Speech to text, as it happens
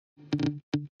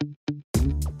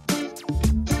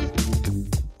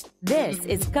This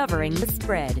is Covering the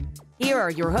Spread. Here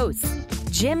are your hosts,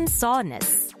 Jim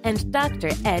Sannes and Dr.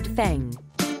 Ed Feng.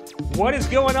 What is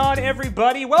going on,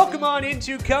 everybody? Welcome on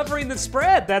into Covering the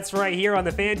Spread. That's right here on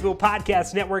the FanDuel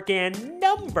Podcast Network and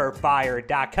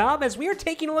NumberFire.com as we are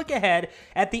taking a look ahead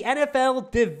at the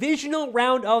NFL Divisional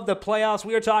round of the playoffs.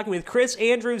 We are talking with Chris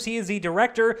Andrews. He is the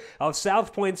director of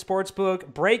South Point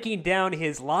Sportsbook, breaking down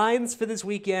his lines for this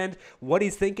weekend, what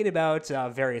he's thinking about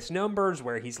various numbers,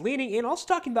 where he's leaning, and also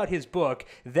talking about his book,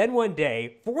 Then One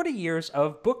Day, 40 Years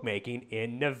of Bookmaking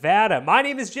in Nevada. My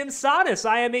name is Jim Sannes.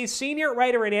 I am a senior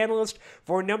writer and analyst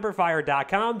for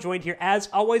numberfire.com, joined here as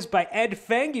always by Ed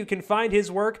Feng. You can find his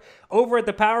work over at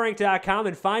thepowerrank.com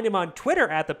and find him on Twitter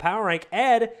at thepowerrank.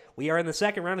 Ed, we are in the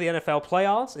second round of the NFL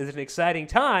playoffs. It's an exciting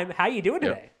time. How you doing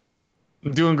today?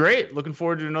 I'm doing great. Looking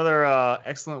forward to another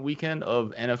excellent weekend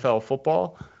of NFL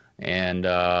football. And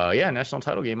national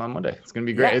title game on Monday. It's going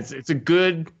to be great. Yeah.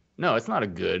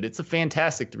 It's a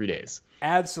fantastic 3 days.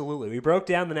 Absolutely. We broke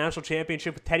down the national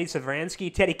championship with Teddy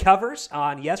Savransky. Teddy covers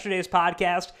on yesterday's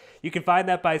podcast. You can find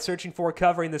that by searching for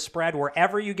Covering the Spread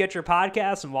wherever you get your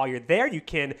podcasts. And while you're there, you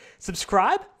can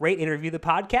subscribe, rate, and review the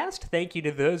podcast. Thank you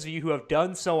to those of you who have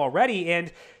done so already.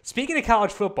 And speaking of college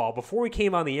football, before we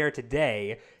came on the air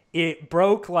today, it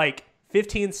broke like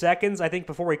 15 seconds, I think,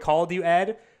 before we called you,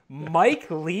 Ed. Mike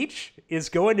Leach is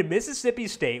going to Mississippi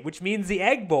State, which means the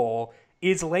Egg Bowl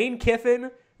is Lane Kiffin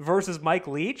versus Mike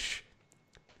Leach.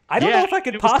 I don't know if I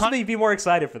could possibly be more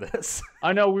excited for this.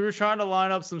 I know. We were trying to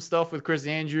line up some stuff with Chris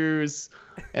Andrews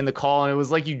and the call, and it was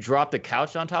like you dropped a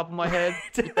couch on top of my head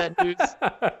with that news.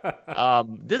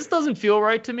 This doesn't feel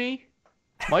right to me.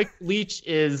 Mike Leach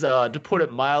is, to put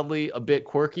it mildly, a bit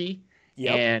quirky.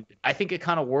 Yep. And I think it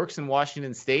kind of works in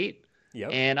Washington State. Yep.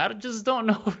 And I just don't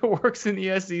know if it works in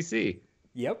the SEC.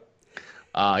 Yep.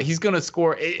 He's going to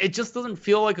score. It just doesn't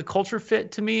feel like a culture fit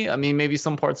to me. I mean, maybe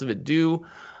some parts of it do.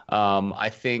 I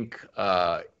think,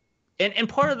 and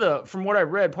from what I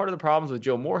read, part of the problems with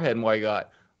Joe Moorhead and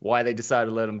why they decided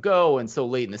to let him go and so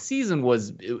late in the season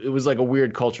was it was like a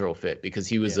weird cultural fit because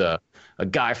he was a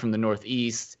guy from the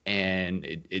Northeast and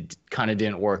it kind of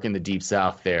didn't work in the Deep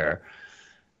South there.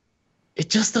 It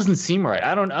just doesn't seem right.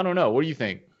 I don't know. What do you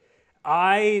think?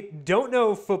 I don't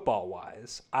know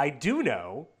football-wise. I do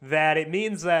know that it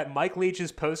means that Mike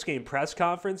Leach's post-game press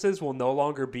conferences will no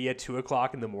longer be at 2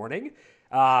 o'clock in the morning.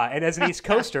 And as an East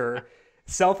Coaster,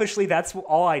 selfishly, that's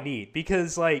all I need.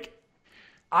 Because,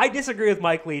 I disagree with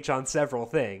Mike Leach on several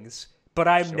things, but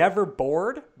I'm never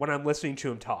bored when I'm listening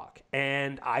to him talk.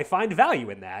 And I find value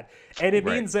in that. And it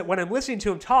means that when I'm listening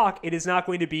to him talk, it is not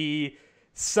going to be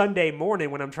Sunday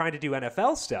morning when I'm trying to do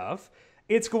NFL stuff.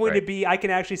 It's going to be, I can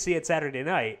actually see it Saturday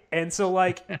night. And so,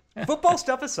 football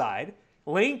stuff aside,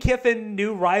 Lane Kiffin,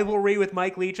 new rivalry with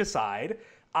Mike Leach aside,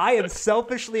 I am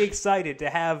selfishly excited to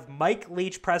have Mike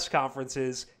Leach press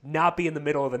conferences not be in the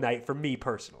middle of the night for me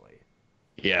personally.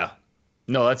 Yeah.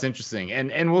 No, that's interesting.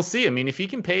 And we'll see. I mean, if he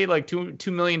can pay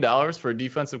 $2 million for a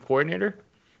defensive coordinator,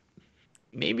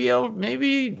 maybe he'll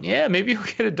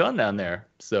get it done down there.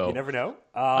 So you never know.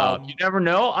 You never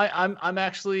know. I'm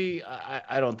actually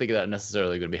I don't think that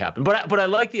necessarily going to be happening. But I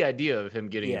like the idea of him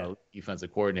getting a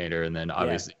defensive coordinator, and then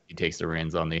obviously he takes the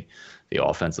reins on the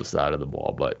offensive side of the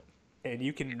ball. And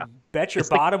you can bet your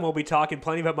bottom we'll be talking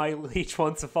plenty about Mike Leach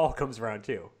once the fall comes around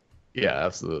too. Yeah,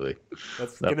 absolutely.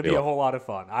 That's going to be a whole lot of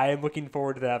fun. I am looking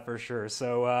forward to that for sure.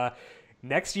 So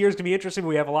next year's going to be interesting.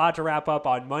 We have a lot to wrap up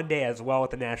on Monday as well with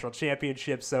the national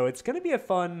championship. So it's going to be a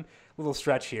fun little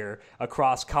stretch here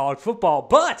across college football.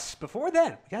 But before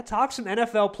then, we got to talk some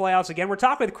NFL playoffs. Again, we're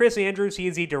talking with Chris Andrews. He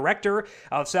is the director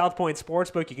of South Point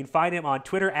Sportsbook. You can find him on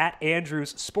Twitter at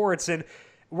Andrews Sports. And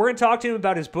we're going to talk to him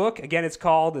about his book. Again, it's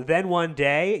called Then One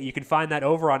Day. You can find that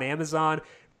over on Amazon,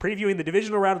 previewing the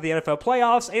divisional round of the NFL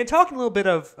playoffs and talking a little bit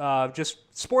of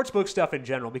just sportsbook stuff in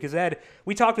general. Because, Ed,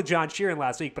 we talked with John Sheeran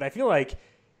last week, but I feel like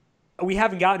we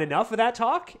haven't gotten enough of that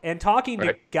talk. And talking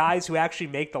to guys who actually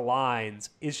make the lines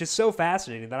is just so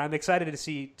fascinating that I'm excited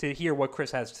to hear what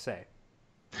Chris has to say.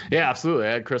 Yeah, absolutely.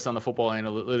 I had Chris on the Football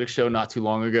Analytics show not too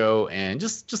long ago, and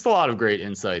just a lot of great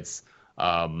insights.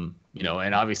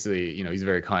 And obviously, he's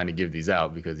very kind to give these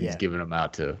out because he's giving them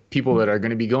out to people that are going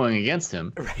to be going against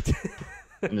him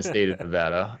in the state of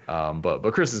Nevada.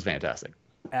 But Chris is fantastic.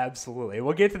 Absolutely.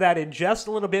 We'll get to that in just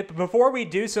a little bit. But before we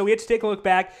do so, we have to take a look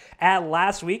back at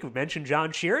last week. We mentioned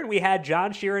John Sheeran. We had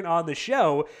John Sheeran on the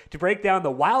show to break down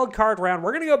the wild card round.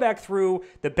 We're going to go back through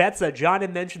the bets that John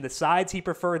had mentioned, the sides he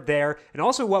preferred there, and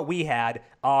also what we had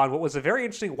on what was a very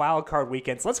interesting wild card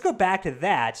weekend. So let's go back to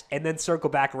that and then circle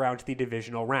back around to the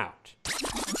divisional round.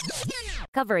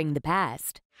 Covering the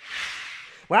past.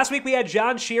 Last week we had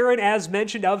John Sheeran, as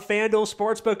mentioned, of FanDuel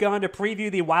Sportsbook on to preview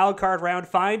the wildcard round.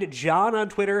 Find John on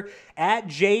Twitter at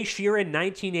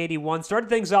JSheeran1981. Started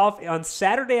things off on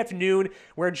Saturday afternoon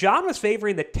where John was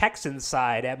favoring the Texans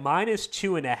side at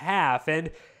 -2.5,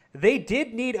 and they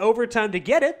did need overtime to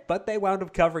get it, but they wound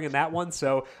up covering in that one.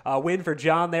 So a win for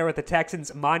John there with the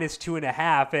Texans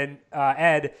 -2.5. And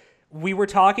Ed, we were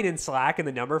talking in Slack, in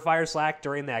the Number Fire Slack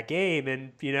during that game,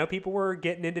 and people were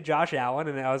getting into Josh Allen,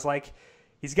 and I was like,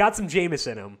 he's got some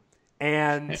Jameis in him.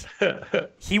 And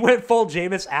he went full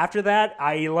Jameis after that.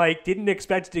 I didn't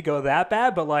expect it to go that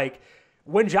bad, but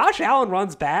when Josh Allen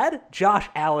runs bad, Josh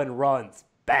Allen runs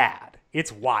bad.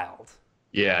 It's wild.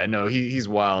 Yeah, no, he's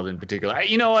wild in particular.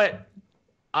 You know what?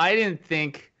 I didn't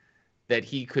think that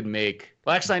he could make –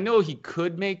 well, actually, I know he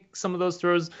could make some of those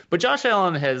throws, but Josh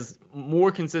Allen has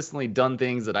more consistently done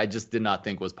things that I just did not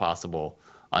think was possible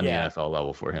on the NFL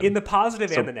level for him. In the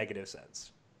positive and the negative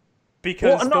sense.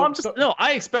 Because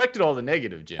I expected all the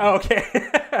negative, Jim. Oh, okay.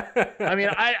 I mean,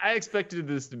 I expected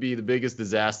this to be the biggest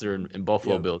disaster in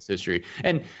Buffalo Bills history.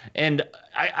 And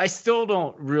I still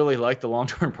don't really like the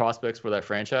long-term prospects for that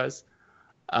franchise.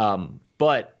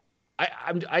 But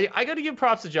I got to give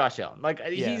props to Josh Allen.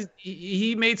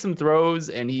 He made some throws,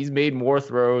 and he's made more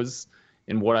throws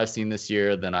in what I've seen this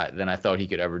year than I thought he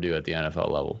could ever do at the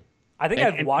NFL level. I think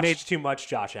I've watched too much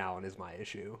Josh Allen is my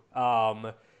issue.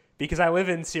 Because I live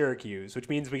in Syracuse, which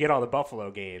means we get all the Buffalo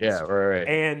games. Yeah, right.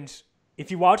 And if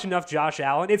you watch enough Josh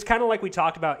Allen, it's kind of like we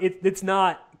talked about. It's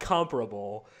not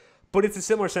comparable, but it's a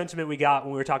similar sentiment we got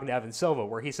when we were talking to Evan Silva,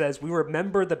 where he says, we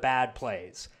remember the bad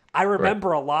plays. I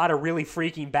remember a lot of really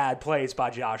freaking bad plays by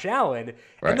Josh Allen,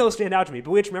 and those stand out to me. But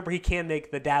which, remember, he can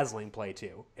make the dazzling play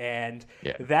too. And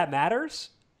that matters.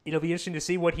 It'll be interesting to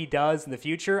see what he does in the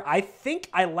future. I think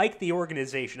I like the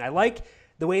organization. I like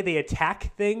the way they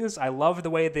attack things. I love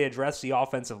the way they address the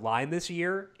offensive line this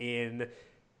year in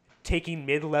taking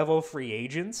mid-level free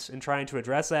agents and trying to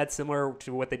address that, similar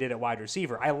to what they did at wide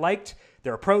receiver. I liked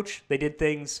their approach. They did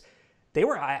things. They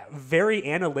were very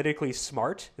analytically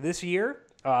smart this year.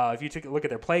 If you took a look at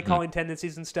their play calling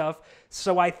tendencies and stuff.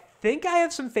 So I think I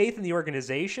have some faith in the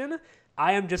organization.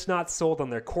 I am just not sold on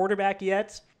their quarterback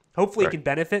yet. Hopefully he can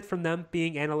benefit from them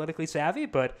being analytically savvy,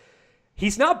 but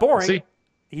he's not boring. We'll see.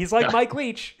 He's like Mike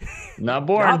Leach. Not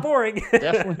boring. Not boring.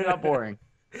 Definitely not boring.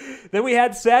 Then we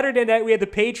had Saturday night. We had the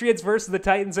Patriots versus the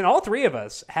Titans, and all three of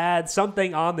us had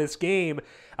something on this game.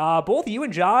 Both you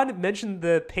and John mentioned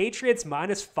the Patriots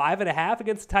 -5.5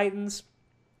 against the Titans.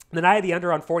 Then I had the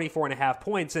under on 44.5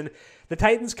 points, and the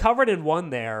Titans covered and won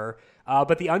there,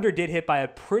 but the under did hit by a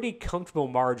pretty comfortable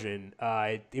margin.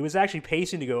 It was actually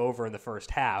pacing to go over in the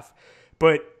first half,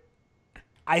 but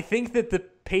I think that the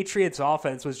Patriots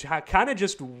offense was kind of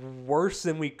just worse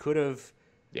than we could have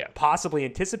possibly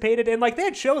anticipated. And they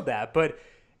had showed that, but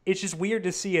it's just weird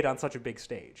to see it on such a big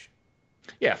stage.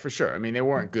 Yeah, for sure. I mean, they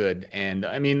weren't good. And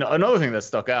I mean, another thing that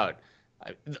stuck out,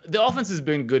 the offense has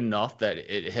been good enough that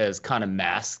it has kind of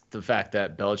masked the fact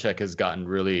that Belichick has gotten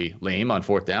really lame on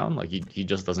fourth down. He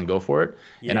just doesn't go for it.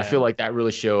 Yeah. And I feel like that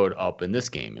really showed up in this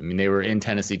game. I mean, they were in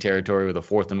Tennessee territory with a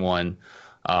 4th and 1.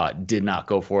 Did not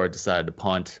go for it, decided to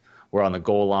punt. We're on the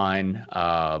goal line,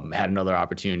 had another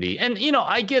opportunity. And,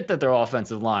 I get that their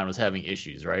offensive line was having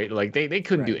issues, right? They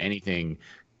couldn't do anything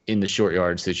in the short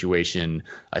yard situation.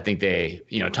 I think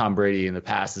Tom Brady in the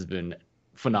past has been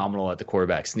phenomenal at the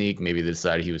quarterback sneak. Maybe they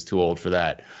decided he was too old for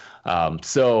that.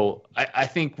 So I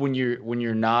think when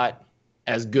you're not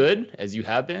as good as you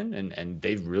have been, and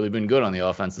they've really been good on the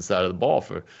offensive side of the ball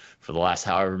for the last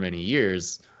however many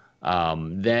years,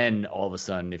 then all of a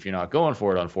sudden, if you're not going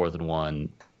for it on 4th and 1,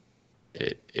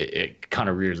 it kind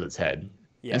of rears its head.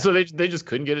 Yeah. And so they just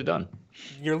couldn't get it done.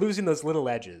 You're losing those little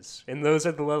edges, and those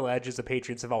are the little edges the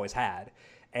Patriots have always had.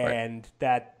 And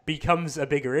that becomes a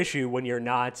bigger issue when you're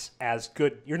not as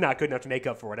good. You're not good enough to make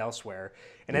up for it elsewhere.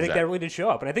 And I think that really did show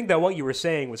up. And I think that what you were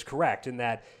saying was correct in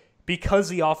that because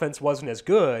the offense wasn't as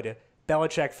good,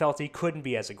 Belichick felt he couldn't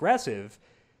be as aggressive.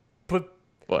 But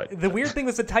the weird thing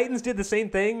was the Titans did the same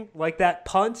thing, like that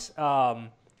punt.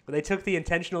 They took the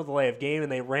intentional delay of game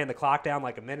and they ran the clock down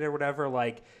a minute or whatever.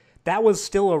 That was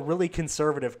still a really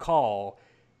conservative call,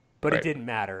 but it didn't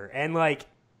matter. And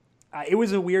it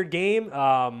was a weird game.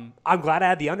 I'm glad I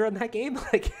had the under on that game.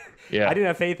 I didn't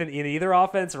have faith in either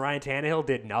offense, and Ryan Tannehill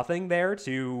did nothing there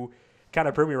to kind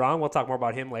of prove me wrong. We'll talk more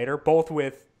about him later, both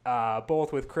with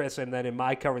Chris and then in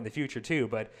my covering the future too.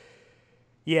 But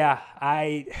yeah,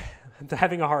 I'm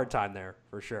having a hard time there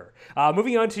for sure.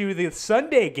 Moving on to the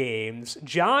Sunday games,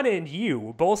 John and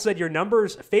you both said your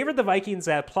numbers favored the Vikings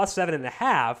at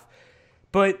 +7.5,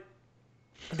 but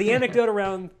the anecdote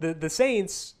around the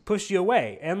Saints pushed you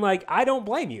away. And, like, I don't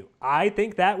blame you. I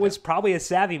think that was probably a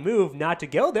savvy move not to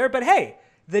go there. But, hey,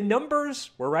 the numbers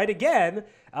were right again.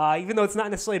 Even though it's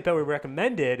not necessarily a bet we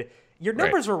recommended, your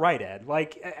numbers were right, Ed.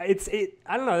 Like,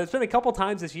 I don't know. There's been a couple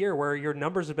times this year where your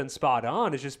numbers have been spot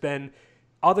on. It's just been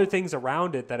other things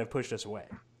around it that have pushed us away.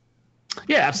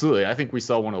 Yeah, absolutely. I think we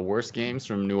saw one of the worst games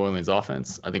from New Orleans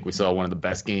offense. I think we saw one of the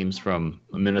best games from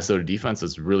a Minnesota defense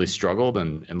that's really struggled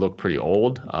and looked pretty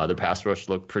old. Their pass rush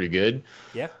looked pretty good.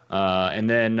 Yeah. And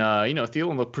then,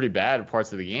 Thielen looked pretty bad at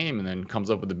parts of the game and then comes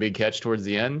up with a big catch towards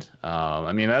the end.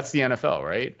 I mean, that's the NFL,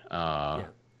 right?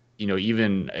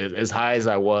 Even as high as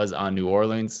I was on New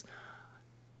Orleans,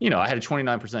 I had a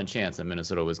 29% chance that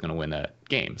Minnesota was going to win that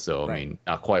game. So, I mean,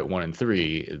 not quite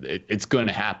 1-3. It's going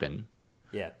to happen.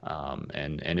 Yeah.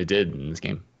 And it did in this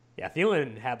game. Yeah,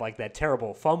 Thielen had like that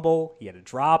terrible fumble. He had a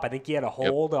drop. I think he had a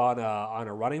hold on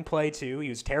a running play too. He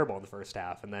was terrible in the first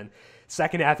half, and then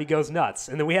second half he goes nuts.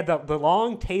 And then we had the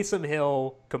long Taysom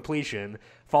Hill completion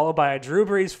followed by a Drew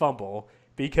Brees fumble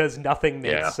because nothing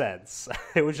made sense.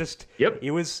 It was just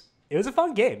it was a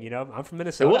fun game. I'm from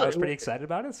Minnesota. I was pretty excited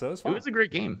about it, so it was fun. It was a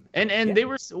great game. And they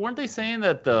weren't they saying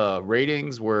that the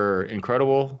ratings were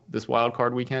incredible this wild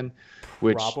card weekend?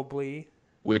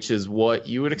 Which is what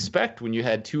you would expect when you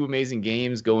had two amazing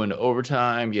games go into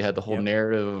overtime. You had the whole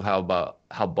narrative of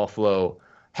how Buffalo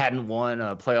hadn't won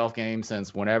a playoff game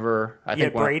since whenever. I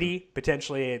think Brady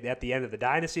potentially at the end of the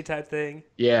dynasty type thing.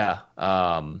 Yeah.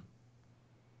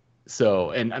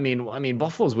 So, and I mean,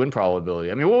 Buffalo's win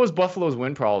probability. I mean, what was Buffalo's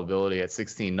win probability at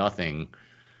 16-0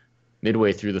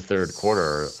 midway through the third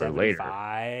quarter or later?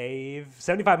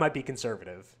 75 might be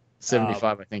conservative.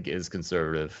 75, I think, is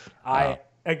conservative.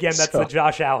 Again, that's the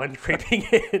Josh Allen creeping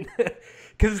in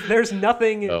because there's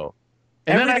nothing. And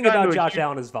everything about Josh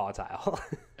Allen is volatile.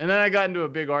 And then I got into a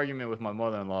big argument with my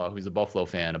mother-in-law, who's a Buffalo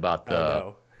fan, about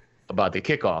the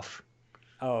kickoff.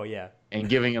 Oh yeah. And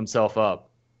giving himself up,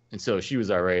 and so she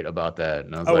was irate about that.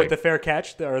 And I was with the fair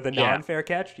catch or the non-fair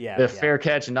catch, fair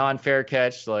catch, non-fair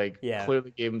catch,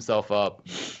 clearly gave himself up.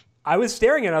 I was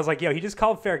staring at it. I was like, he just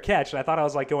called fair catch. And I thought I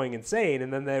was like going insane.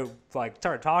 And then they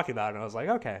started talking about it. And I was like,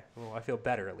 okay, well, I feel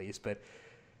better at least. But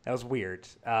that was weird.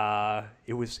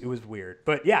 It was weird.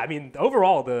 But yeah, I mean,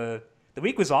 overall, the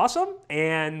week was awesome.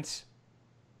 And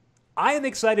I am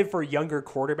excited for younger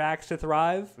quarterbacks to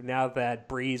thrive now that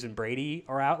Breeze and Brady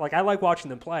are out. Like, I like watching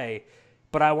them play.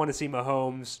 But I want to see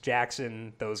Mahomes,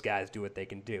 Jackson, those guys do what they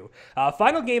can do.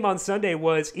 Final game on Sunday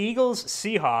was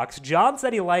Eagles-Seahawks. John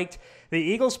said he liked the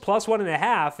Eagles plus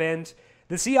 1.5, and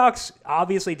the Seahawks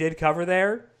obviously did cover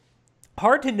there.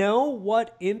 Hard to know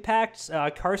what impact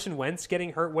Carson Wentz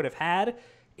getting hurt would have had.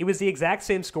 It was the exact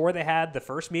same score they had the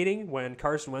first meeting when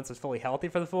Carson Wentz was fully healthy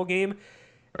for the full game.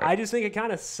 Right. I just think it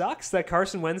kind of sucks that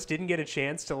Carson Wentz didn't get a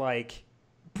chance to,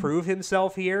 prove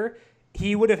himself here.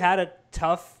 He would have had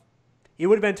It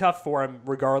would have been tough for him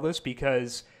regardless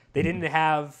because they didn't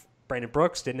have Brandon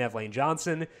Brooks, didn't have Lane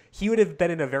Johnson. He would have been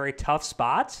in a very tough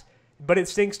spot, but it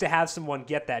stinks to have someone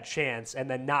get that chance and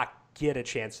then not get a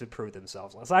chance to prove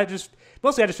themselves. So I just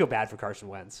feel bad for Carson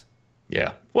Wentz.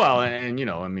 Yeah. Well, and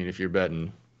if you're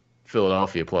betting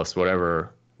Philadelphia plus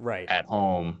whatever at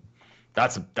home,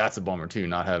 that's a bummer too,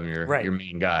 not having your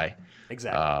main guy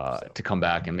to come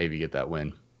back and maybe get that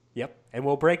win. Yep. And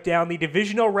we'll break down the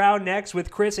divisional round next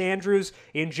with Chris Andrews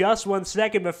in just 1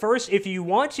 second. But first, if you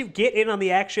want to get in on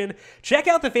the action, check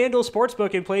out the FanDuel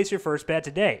Sportsbook and place your first bet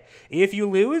today. If you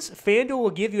lose, FanDuel will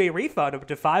give you a refund up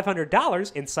to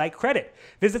 $500 in site credit.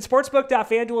 Visit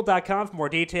sportsbook.fanduel.com for more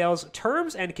details.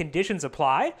 Terms and conditions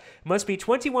apply. Must be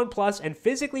 21 plus and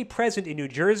physically present in New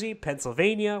Jersey,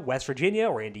 Pennsylvania, West Virginia,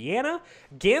 or Indiana.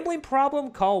 Gambling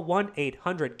problem? Call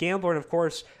 1-800-GAMBLER. And of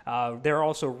course, there are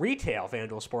also retail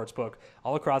FanDuel Sportsbook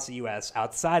all across the U.S.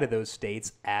 outside of those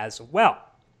states as well.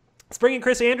 Let's bring in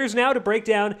Chris Andrews now to break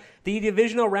down the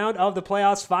divisional round of the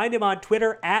playoffs. Find him on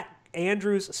Twitter at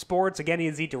Andrews Sports. Again, he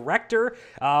is the director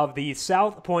of the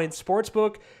South Point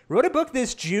Sportsbook. Wrote a book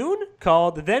this June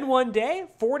called Then One Day,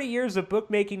 40 Years of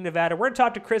Bookmaking Nevada. We're going to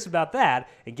talk to Chris about that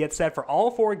and get set for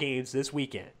all 4 games this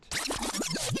weekend.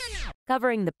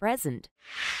 Covering the present.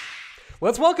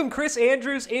 Let's welcome Chris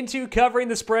Andrews into Covering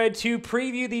the Spread to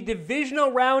preview the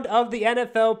divisional round of the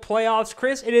NFL playoffs.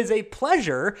 Chris, it is a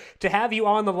pleasure to have you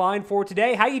on the line for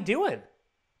today. How you doing?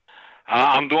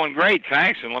 I'm doing great,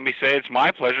 thanks. And let me say it's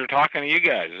my pleasure talking to you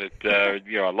guys.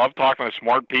 I love talking to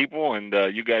smart people, and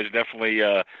you guys definitely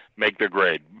make their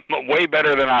grade. Way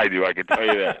better than I do, I can tell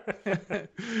you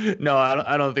that. No,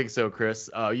 I don't think so, Chris.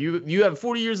 You have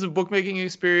 40 years of bookmaking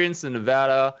experience in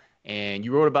Nevada, and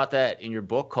you wrote about that in your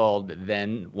book called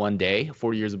Then One Day,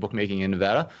 40 Years of Bookmaking in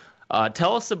Nevada.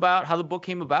 Tell us about how the book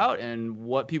came about and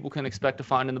what people can expect to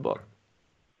find in the book.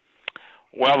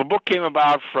 Well, the book came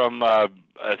about from a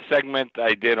segment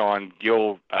I did on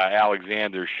Gil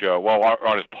Alexander's show. Well,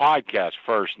 on his podcast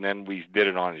first, and then we did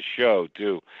it on his show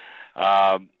too.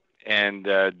 And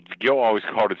Gil always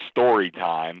called it story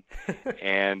time,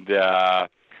 and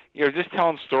just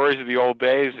telling stories of the old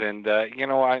days. And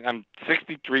I'm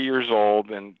 63 years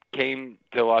old and came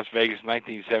to Las Vegas in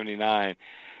 1979,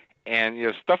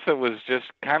 and stuff that was just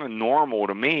kind of normal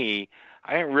to me.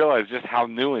 I didn't realize just how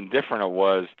new and different it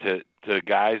was to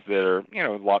guys that are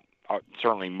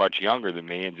certainly much younger than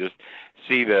me, and just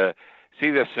see the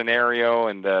scenario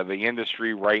and the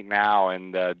industry right now,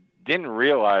 and didn't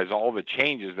realize all the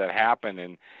changes that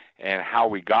happened and how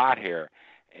we got here.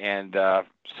 And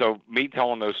so me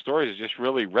telling those stories just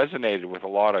really resonated with a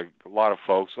lot of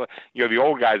folks. The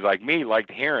old guys like me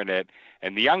liked hearing it,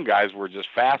 and the young guys were just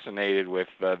fascinated with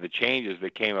the changes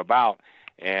that came about,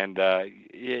 and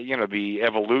the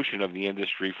evolution of the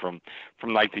industry from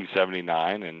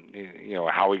 1979, and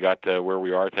how we got to where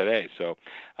we are today. So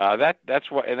that's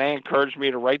what, and they encouraged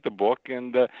me to write the book,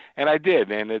 and I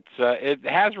did, and it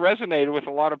has resonated with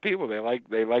a lot of people. They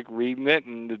like reading it,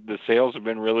 and the sales have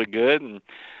been really good, and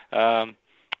I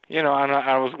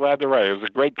was glad to write it. It was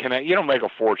a great connect. You don't make a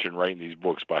fortune writing these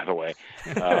books, by the way,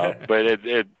 but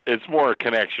it's more a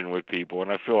connection with people,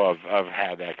 and I feel I've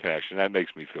had that connection. That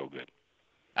makes me feel good.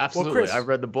 Absolutely. Well, Chris, I've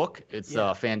read the book. It's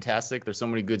fantastic. There's so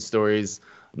many good stories,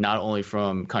 not only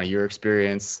from kind of your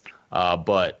experience,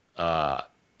 but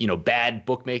bad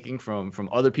bookmaking from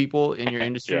other people in your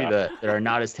industry that are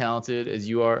not as talented as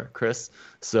you are, Chris.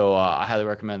 So I highly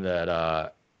recommend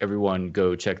that everyone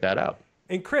go check that out.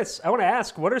 And Chris, I want to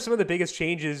ask, what are some of the biggest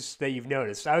changes that you've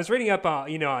noticed? I was reading up,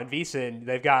 on Visa, and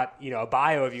they've got, a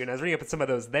bio of you, and I was reading up some of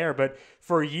those there. But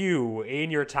for you, in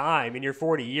your time, in your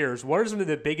 40 years, what are some of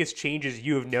the biggest changes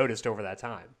you have noticed over that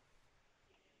time?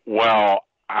 Well,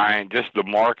 just the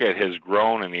market has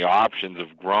grown and the options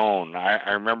have grown.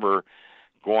 I remember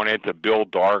going into Bill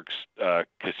Dark's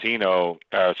casino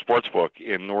sportsbook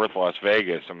in North Las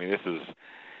Vegas. I mean, this is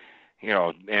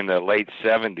in the late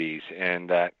 70s.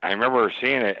 And I remember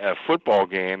seeing a football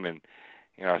game, and,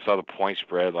 I saw the point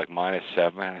spread like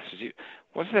 -7. And I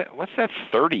said, what's that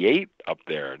 38 up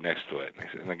there next to it?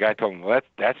 And the guy told me, well,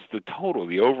 that's the total,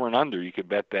 the over and under. You could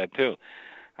bet that too.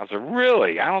 I was like,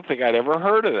 really? I don't think I'd ever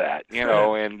heard of that,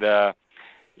 and,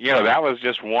 that was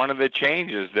just one of the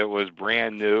changes that was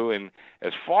brand new. And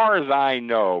as far as I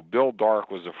know, Bill Dark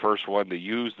was the first one to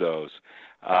use those.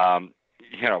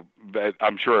 But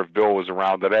I'm sure if Bill was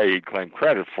around today, he'd claim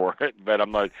credit for it. But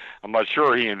I'm not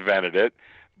sure he invented it.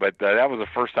 But that was the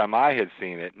first time I had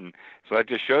seen it, and so that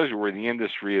just shows you where the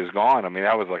industry has gone. I mean,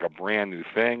 that was like a brand new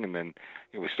thing, and then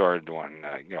we started doing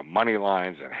money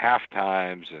lines and half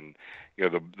times, and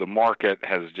the market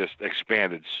has just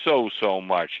expanded so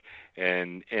much.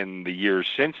 And in the years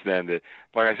since then, that,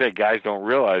 like I said, guys don't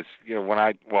realize.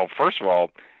 First of all,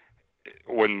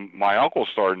 when my uncle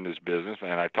started in this business,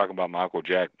 and I talk about my Uncle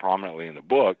Jack prominently in the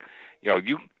book,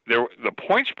 the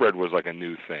point spread was like a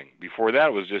new thing. Before that,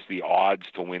 it was just the odds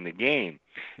to win the game.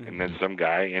 Mm-hmm. And then some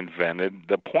guy invented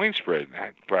the point spread.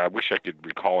 I wish I could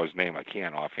recall his name. I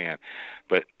can't offhand.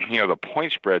 But, the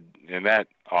point spread, and that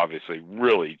obviously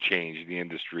really changed the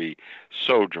industry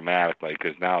so dramatically,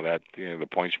 because now that, the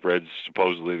point spread's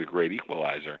supposedly the great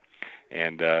equalizer.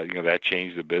 And, that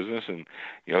changed the business, and,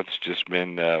 it's just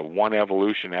been one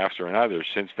evolution after another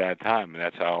since that time. And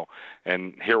that's how,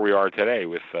 and here we are today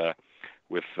with the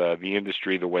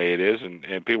industry the way it is,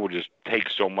 and people just take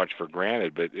so much for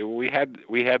granted. But we had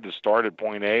to start at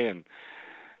point A, and,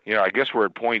 I guess we're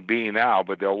at point B now,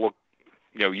 but they'll look,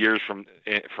 years from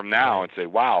now and say,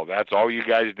 wow, that's all you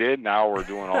guys did? Now we're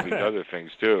doing all these other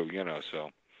things too,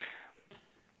 so.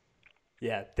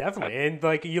 Yeah, definitely. And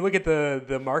like you look at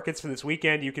the markets for this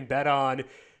weekend, you can bet on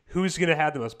who's going to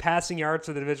have the most passing yards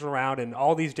for the divisional round and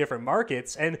all these different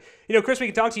markets. And, Chris, we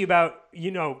can talk to you about,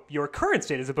 your current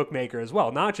state as a bookmaker as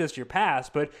well, not just your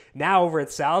past, but now over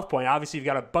at South Point, obviously you've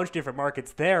got a bunch of different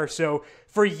markets there. So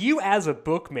for you as a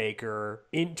bookmaker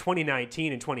in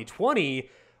 2019 and 2020,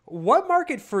 what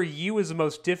market for you is the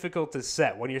most difficult to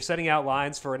set when you're setting out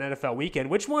lines for an NFL weekend?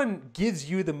 Which one gives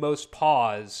you the most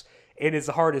pause and is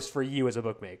the hardest for you as a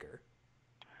bookmaker?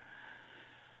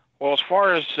 Well, as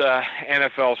far as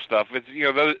NFL stuff, it's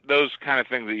those kind of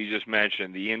things that you just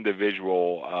mentioned, the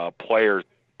individual player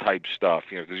type stuff.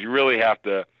 Because you really have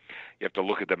to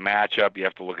look at the matchup, you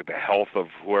have to look at the health of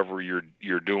whoever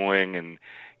you're doing, and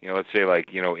let's say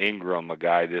like Ingram, a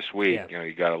guy this week. Yeah.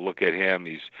 You got to look at him.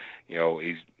 He's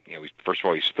first of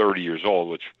all, he's 30 years old,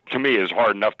 which to me is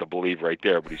hard enough to believe right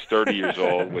there. But he's 30 years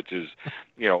old, which is,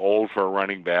 old for a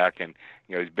running back, and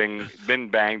he's been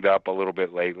banged up a little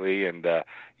bit lately. And is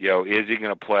he going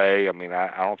to play? I mean,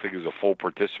 I don't think he's a full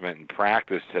participant in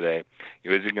practice today.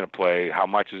 Is he going to play? How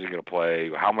much is he going to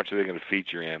play? How much are they going to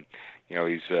feature him?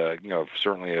 He's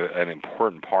certainly an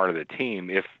important part of the team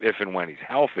if and when he's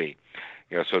healthy.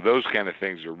 So those kind of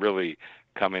things are really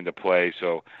come into play.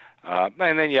 So. And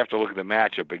then you have to look at the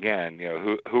matchup again.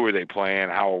 Who are they playing?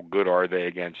 How good are they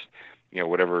against,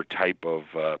 whatever type of,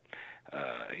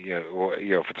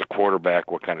 if it's a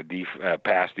quarterback, what kind of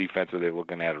pass defense are they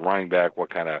looking at? A running back, what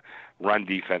kind of run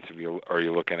defense are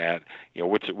you looking at?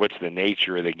 What's the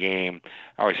nature of the game?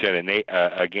 I always said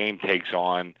a game takes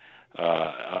on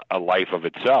a life of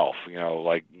itself.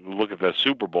 Like look at the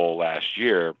Super Bowl last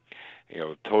year.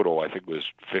 Total, I think, was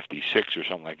 56 or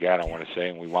something like that, I want to say,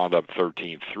 and we wound up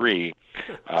 13-3.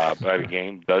 But the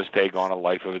game does take on a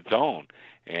life of its own.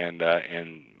 And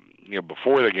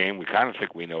before the game, we kind of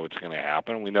think we know what's going to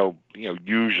happen. We know,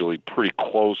 usually pretty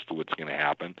close to what's going to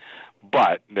happen.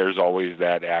 But there's always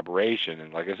that aberration.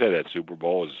 And like I said, that Super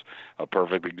Bowl is a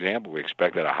perfect example. We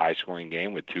expected a high-scoring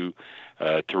game with two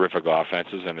terrific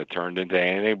offenses, and it turned into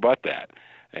anything but that.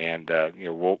 And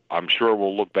I'm sure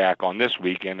we'll look back on this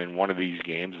weekend in one of these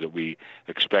games that we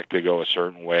expect to go a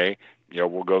certain way.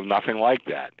 We'll go nothing like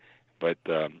that. But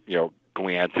can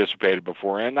we anticipate it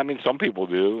beforehand? I mean, some people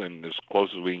do, and as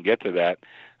close as we can get to that,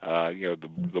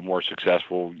 the more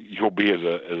successful you'll be as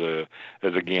a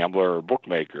gambler or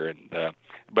bookmaker. And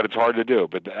but it's hard to do.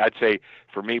 But I'd say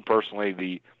for me personally,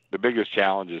 the biggest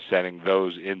challenge is setting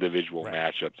those individual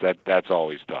matchups. That's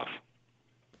always tough.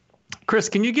 Chris,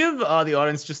 can you give the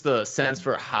audience just a sense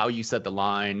for how you set the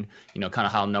line, kind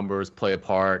of how numbers play a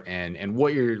part and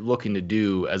what you're looking to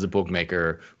do as a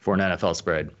bookmaker for an NFL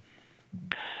spread?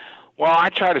 Well, I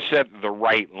try to set the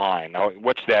right line. Now,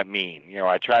 what's that mean?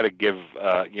 I try to give,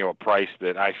 a price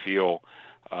that I feel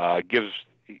gives,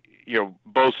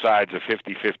 both sides a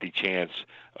 50-50 chance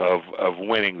of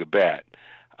winning the bet.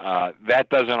 That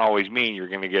doesn't always mean you're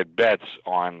going to get bets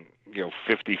on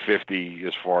 50-50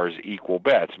 as far as equal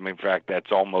bets. I mean, in fact, that's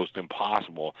almost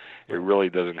impossible. It really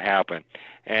doesn't happen.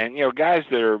 And, guys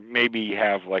that are maybe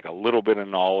have like a little bit of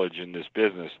knowledge in this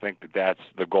business think that that's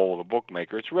the goal of the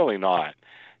bookmaker. It's really not.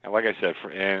 And like I said,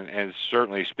 and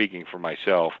certainly speaking for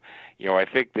myself, I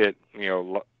think that,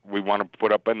 we want to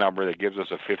put up a number that gives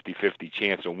us a 50-50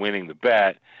 chance of winning the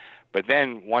bet. But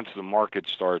then once the market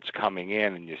starts coming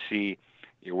in and you see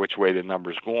which way the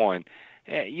number's going,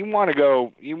 you want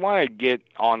to get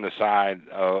on the side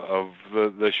of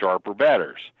the sharper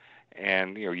bettors.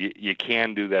 And, you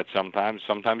can do that sometimes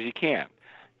you can't.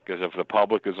 Because if the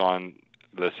public is on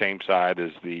the same side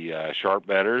as the sharp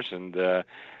bettors, and,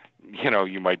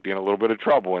 you might be in a little bit of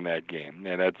trouble in that game.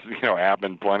 And that's,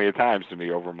 happened plenty of times to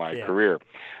me over my career.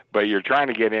 But you're trying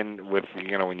to get in with,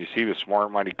 when you see the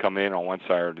smart money come in on one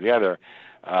side or the other,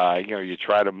 you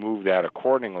try to move that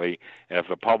accordingly. And if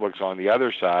the public's on the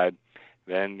other side,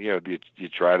 then you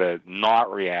try to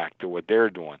not react to what they're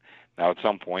doing. Now, at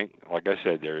some point, like I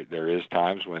said, there is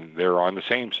times when they're on the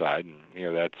same side, and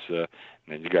that's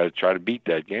then you got to try to beat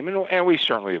that game. And we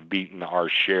certainly have beaten our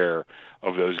share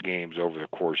of those games over the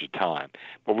course of time,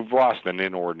 but we've lost an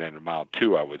inordinate amount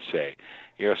too, I would say.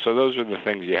 So those are the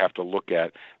things you have to look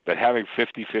at. But having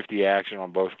 50-50 action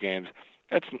on both games,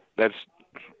 that's an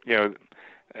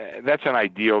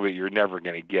ideal that you're never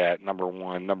going to get, number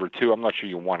one. Number two, I'm not sure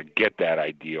you want to get that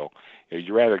ideal. You'd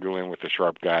rather go in with the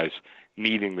sharp guys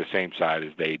needing the same side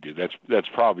as they do. That's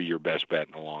probably your best bet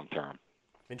in the long term.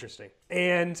 Interesting.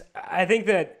 And I think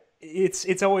that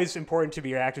it's always important to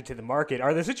be reactive to the market.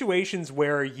 Are there situations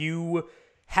where you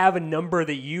have a number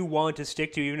that you want to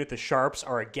stick to even if the sharps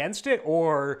are against it,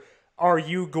 or are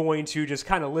you going to just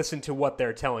kind of listen to what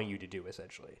they're telling you to do,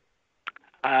 essentially?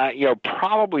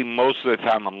 Probably most of the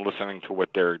time I'm listening to what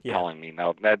they're telling me.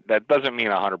 Now, that doesn't mean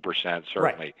 100%,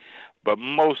 certainly. Right. But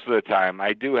most of the time,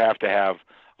 I do have to have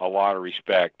a lot of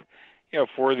respect,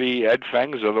 for the Ed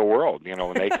Fengs of the world.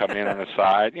 When they come in on the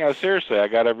side, seriously, I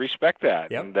got to respect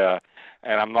that. Yep.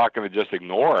 And I'm not going to just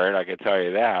ignore it, I can tell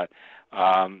you that.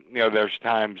 There's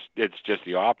times it's just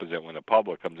the opposite when the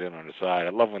public comes in on the side. I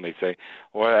love when they say,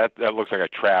 well, that looks like a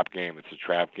trap game. It's a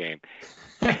trap game.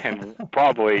 And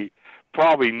probably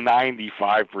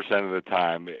 95% of the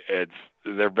time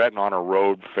they're betting on a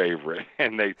road favorite,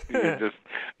 and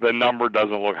the number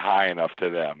doesn't look high enough to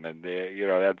them, and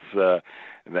that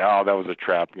was a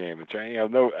trap game.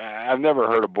 I've never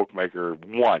heard a bookmaker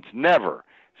once, never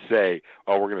say,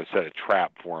 oh, we're going to set a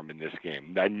trap for him in this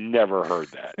game. I never heard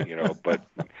that,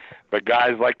 But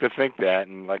guys like to think that,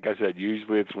 and like I said,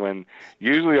 usually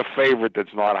a favorite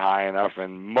that's not high enough,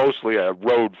 and mostly a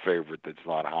road favorite that's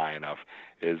not high enough.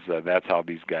 That's how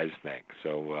these guys think.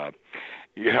 So,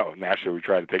 naturally we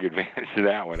try to take advantage of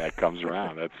that when that comes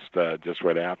around. That's just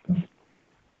what happens.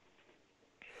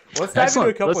 Let's dive into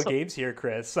a couple of games here,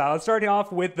 Chris. Let's start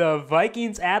off with the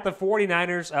Vikings at the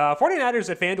 49ers. 49ers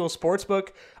at FanDuel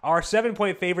Sportsbook are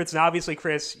 7-point favorites, and obviously,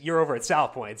 Chris, you're over at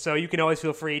South Point, so you can always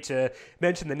feel free to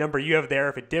mention the number you have there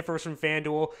if it differs from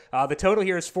FanDuel. The total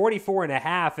here is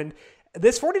 44.5, and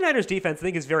this 49ers defense, I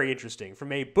think, is very interesting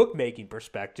from a bookmaking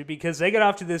perspective because they got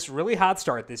off to this really hot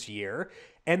start this year,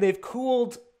 and they've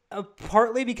cooled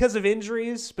partly because of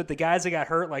injuries, but the guys that got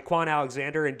hurt, like Quan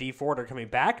Alexander and Dee Ford, are coming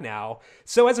back now.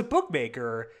 So as a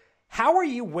bookmaker, how are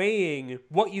you weighing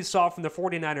what you saw from the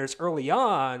 49ers early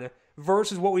on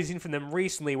versus what we've seen from them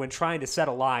recently when trying to set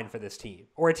a line for this team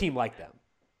or a team like them?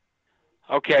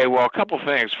 Okay, well, a couple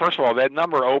things. First of all, that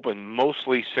number opened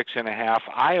mostly 6.5.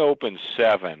 I opened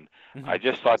 7. Mm-hmm. I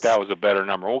just thought that was a better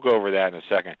number. We'll go over that in a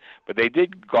second. But they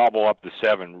did gobble up the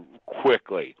 7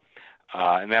 quickly.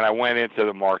 And then I went into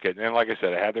the market, and like I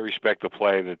said, I had to respect the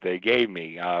play that they gave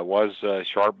me. It was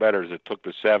sharp bettors that took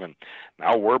the 7.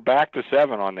 Now we're back to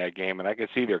 7 on that game, and I can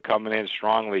see they're coming in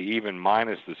strongly, even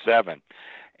minus the 7.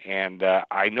 And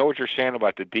I know what you're saying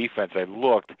about the defense. I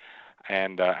looked,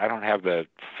 and I don't have the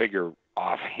figure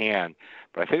offhand,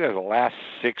 but I think in the last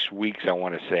 6 weeks, I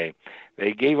want to say,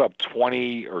 they gave up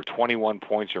 20 or 21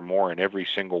 points or more in every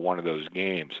single one of those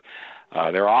games.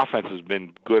 Their offense has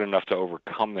been good enough to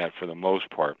overcome that for the most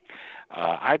part.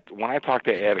 When I talked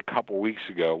to Ed a couple weeks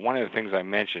ago, one of the things I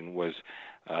mentioned was,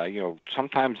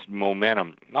 sometimes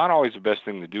momentum, not always the best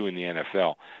thing to do in the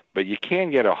NFL, but you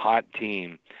can get a hot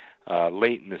team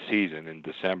late in the season, in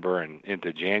December and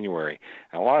into January.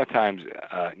 And a lot of times,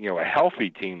 a healthy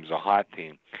team is a hot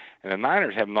team. And the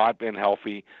Niners have not been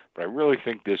healthy, but I really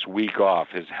think this week off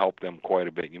has helped them quite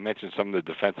a bit. You mentioned some of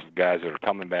the defensive guys that are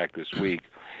coming back this week.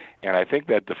 And I think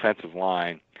that defensive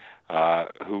line,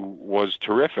 who was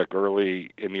terrific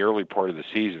in the early part of the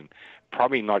season,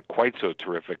 probably not quite so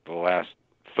terrific the last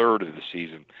third of the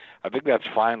season. I think that's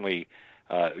finally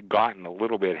gotten a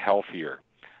little bit healthier.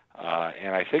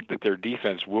 And I think that their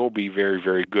defense will be very,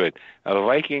 very good. Now, the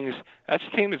Vikings, that's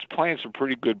a team that's playing some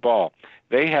pretty good ball.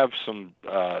 They have some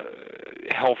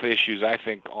health issues, I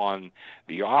think, on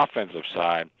the offensive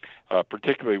side,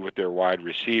 particularly with their wide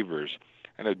receivers.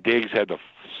 I know Diggs had the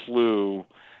flu.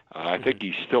 I think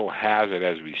he still has it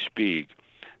as we speak.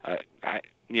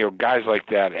 Guys like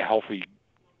that, healthy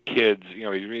kids,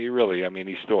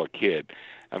 he's still a kid.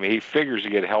 He figures to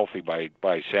get healthy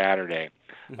by Saturday.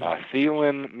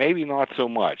 Thielen, maybe not so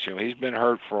much. He's been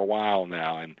hurt for a while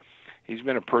now, and he's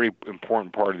been a pretty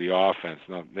important part of the offense.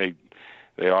 Now,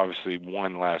 they obviously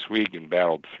won last week and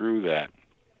battled through that.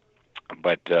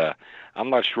 But I'm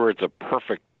not sure it's a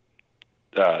perfect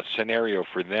scenario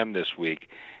for them this week,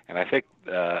 and I think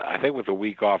with the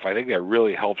week off, I think that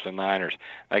really helps the Niners.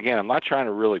 Again, I'm not trying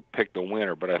to really pick the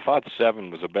winner, but I thought 7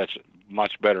 was a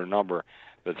much better number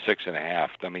than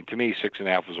 6.5. To me,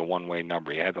 6.5 was a one-way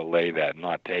number. You had to lay that and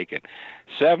not take it.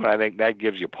 7, I think that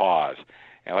gives you pause.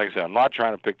 And like I said, I'm not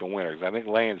trying to pick the winner because I think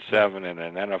laying 7 in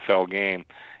an NFL game,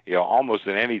 almost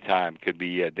at any time could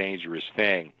be a dangerous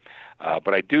thing.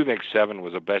 But I do think 7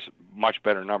 was a much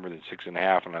better number than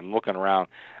 6.5. And I'm looking around,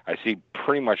 I see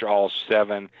pretty much all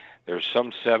 7. There's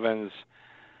some 7s.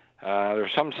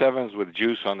 There's some 7s with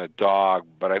juice on the dog,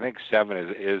 but I think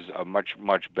 7 is a much,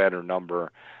 much better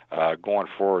number going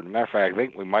forward. As a matter of fact, I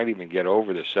think we might even get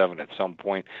over the 7 at some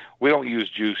point. We don't use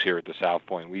juice here at the South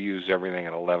Point. We use everything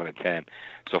at 11 and 10.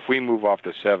 So if we move off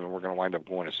to 7, we're going to wind up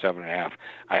going to 7.5.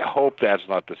 I hope that's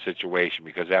not the situation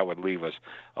because that would leave us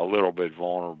a little bit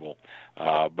vulnerable.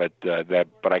 But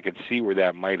I could see where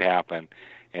that might happen.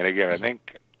 And again, I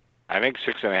think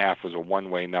 6.5 was a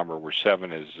one-way number where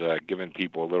 7 is giving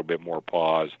people a little bit more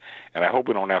pause. And I hope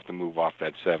we don't have to move off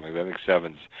that 7. I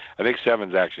think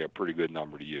 7's actually a pretty good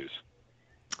number to use.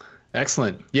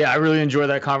 Excellent. Yeah, I really enjoyed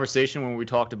that conversation when we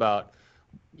talked about,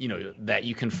 that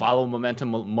you can follow momentum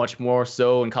much more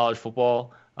so in college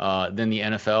football than the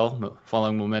NFL.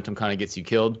 Following momentum kind of gets you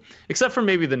killed, except for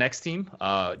maybe the next team.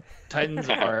 Titans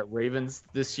are at Ravens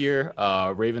this year.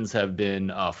 Ravens have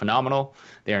been phenomenal.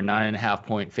 They are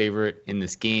 9.5-point favorite in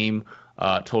this game,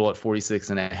 total at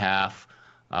 46.5.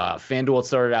 FanDuel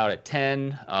started out at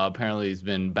 10. Apparently, he's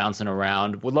been bouncing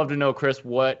around. Would love to know, Chris,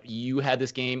 what you had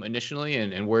this game initially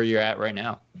and where you're at right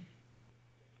now.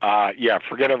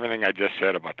 Forget everything I just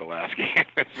said about the last game.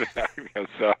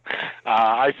 So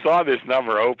I saw this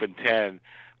number open 10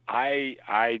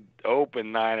 I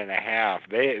opened 9.5.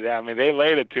 They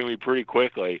laid it to me pretty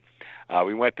quickly.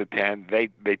 We went to 10.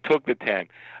 They took the 10.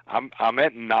 I'm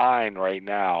at 9 right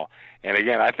now. And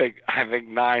again, I think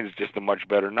 9 is just a much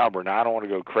better number. Now I don't want to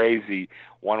go crazy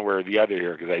one way or the other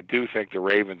here, because I do think the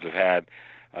Ravens have had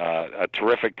a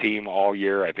terrific team all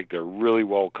year. I think they're really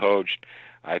well coached.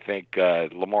 I think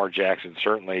Lamar Jackson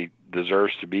certainly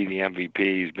deserves to be the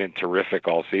MVP. He's been terrific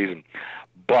all season.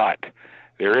 But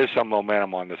there is some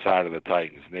momentum on the side of the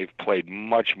Titans. They've played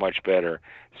much, much better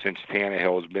since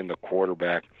Tannehill has been the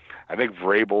quarterback. I think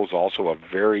Vrabel's also a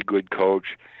very good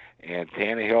coach. And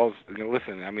Tannehill's,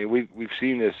 listen, I mean, we've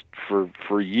seen this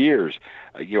for years.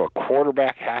 A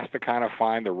quarterback has to kind of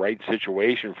find the right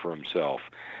situation for himself.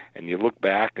 And you look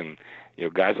back and,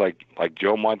 guys like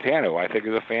Joe Montana, who I think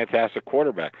is a fantastic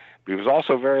quarterback. But he was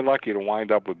also very lucky to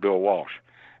wind up with Bill Walsh.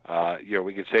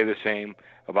 We could say the same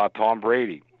about Tom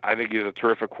Brady. I think he's a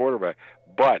terrific quarterback,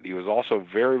 but he was also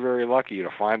very, very lucky to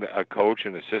find a coach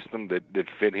and a system that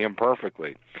fit him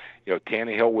perfectly.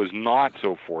 Tannehill was not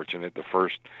so fortunate the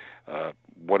first,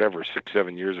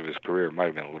 6-7 years of his career. It might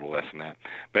have been a little less than that.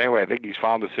 But anyway, I think he's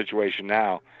found a situation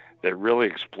now that really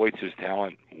exploits his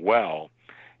talent well.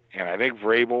 And I think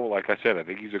Vrabel, like I said, I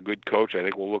think he's a good coach. I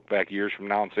think we'll look back years from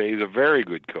now and say he's a very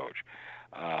good coach.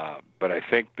 But I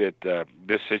think that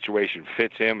this situation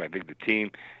fits him. I think the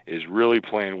team is really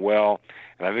playing well.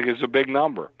 And I think it's a big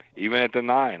number. Even at the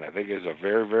 9, I think it's a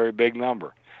very, very big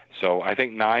number. So I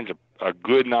think 9's a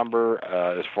good number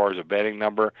as far as a betting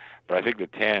number. But I think the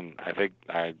 10,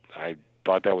 I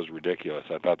thought that was ridiculous.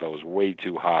 I thought that was way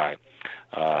too high.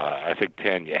 I think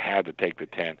 10, you had to take the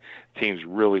 10. The team's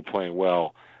really playing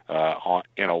well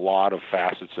in a lot of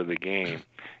facets of the game.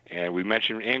 And we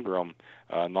mentioned Ingram,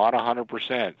 not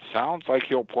 100%. Sounds like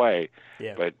he'll play,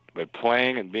 but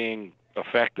playing and being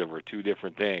effective are two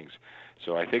different things.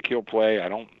 So I think he'll play. I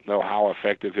don't know how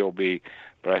effective he'll be,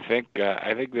 but I think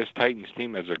this Titans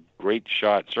team has a great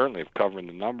shot, certainly of covering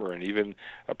the number, and even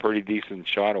a pretty decent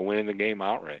shot of winning the game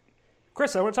outright.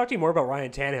 Chris, I want to talk to you more about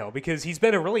Ryan Tannehill, because he's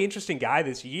been a really interesting guy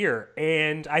this year,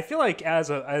 and I feel like as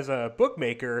a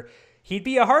bookmaker, he'd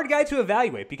be a hard guy to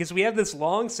evaluate, because we have this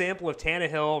long sample of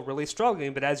Tannehill really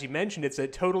struggling, but as you mentioned, it's a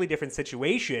totally different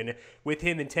situation with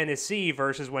him in Tennessee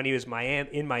versus when he was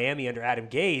in Miami under Adam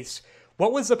Gase.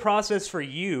 What was the process for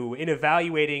you in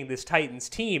evaluating this Titans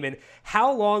team, and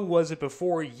how long was it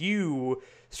before you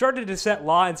started to set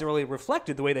lines that really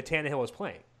reflected the way that Tannehill was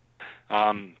playing?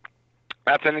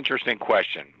 That's an interesting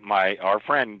question. Our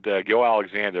friend Gil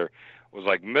Alexander was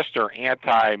like Mr.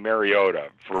 Anti-Mariota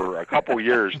for a couple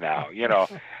years now,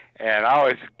 and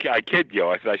I kid Gil.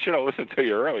 I said I should have listened to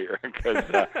you earlier, because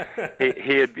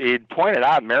he'd pointed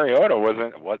out Mariota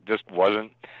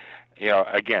wasn't,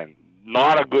 again,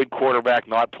 not a good quarterback,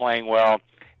 not playing well.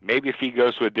 Maybe if he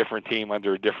goes to a different team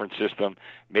under a different system,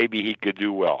 maybe he could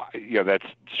do well. That's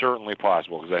certainly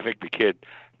possible, because I think the kid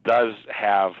does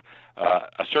have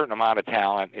a certain amount of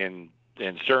talent in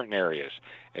certain areas.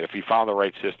 And if he found the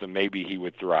right system, maybe he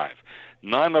would thrive.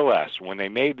 Nonetheless, when they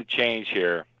made the change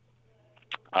here,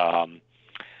 I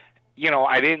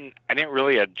didn't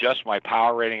really adjust my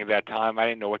power rating at that time. I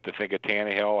didn't know what to think of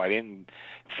Tannehill. I didn't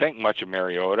think much of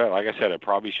Mariota. Like I said, I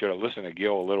probably should have listened to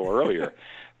Gil a little earlier.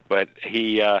 But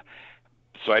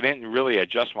so I didn't really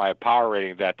adjust my power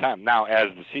rating at that time. Now, as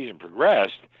the season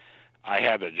progressed, I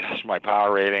had to adjust my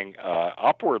power rating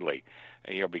upwardly.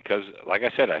 Because, like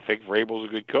I said, I think Vrabel's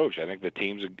a good coach. I think the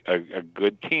team's a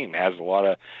good team, has a lot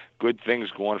of good things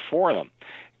going for them.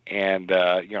 And,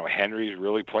 Henry's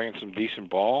really playing some decent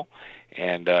ball,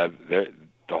 and the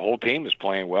whole team is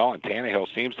playing well, and Tannehill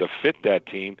seems to fit that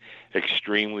team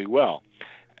extremely well.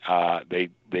 They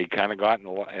kind of got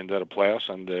into the playoffs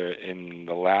in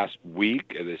the last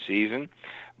week of the season,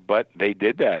 but they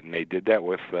did that, and they did that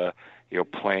with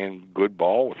playing good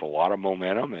ball with a lot of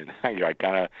momentum. And I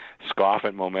kind of scoff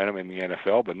at momentum in the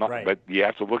NFL, but right. But you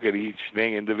have to look at each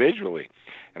thing individually.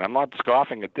 And I'm not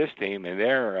scoffing at this team and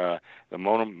their the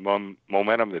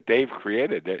momentum that they've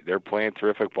created. They're playing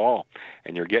terrific ball,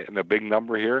 and you're getting a big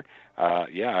number here.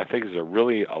 I think it's a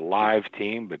really alive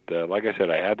team. But like I said,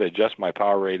 I had to adjust my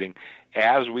power rating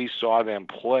as we saw them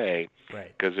play,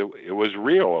 because it was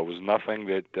real. It was nothing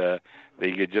that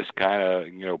they could just kind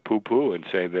of poo-poo and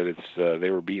say that it's they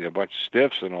were beating a bunch of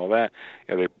stiffs and all that.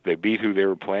 They beat who they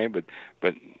were playing,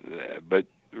 but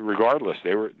regardless,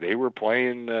 they were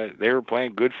playing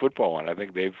good football, and I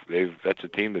think that's a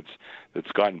team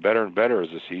that's gotten better and better as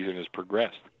the season has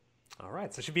progressed. All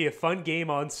right, so it should be a fun game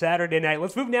on Saturday night.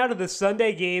 Let's move now to the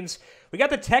Sunday games. We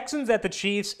got the Texans at the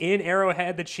Chiefs in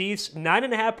Arrowhead. The Chiefs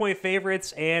 9.5-point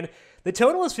favorites, and the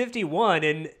total is 51.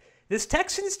 And This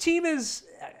Texans team is,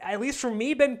 at least for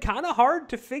me, been kind of hard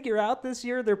to figure out this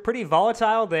year. They're pretty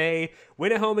volatile. They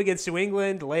win at home against New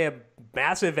England, lay a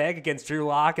massive egg against Drew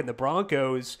Lock and the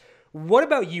Broncos. What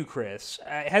about you, Chris?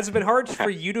 Has it been hard for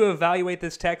you to evaluate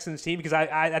this Texans team? Because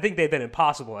I think they've been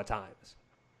impossible at times.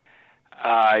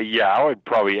 Yeah, I would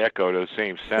probably echo those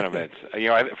same sentiments.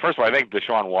 First of all, I think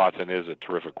Deshaun Watson is a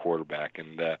terrific quarterback,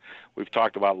 and we've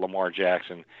talked about Lamar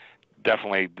Jackson.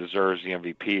 Definitely deserves the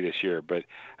MVP this year. But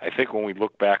I think when we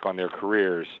look back on their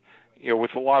careers,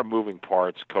 with a lot of moving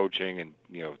parts, coaching and,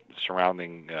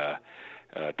 surrounding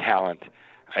talent,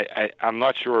 I'm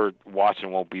not sure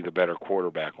Watson won't be the better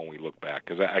quarterback when we look back,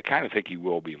 because I kind of think he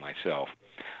will be myself.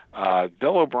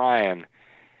 Bill O'Brien,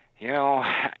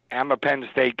 I'm a Penn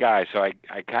State guy, so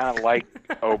I kind of like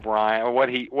O'Brien, what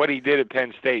he did at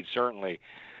Penn State, certainly.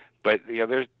 But,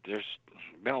 there's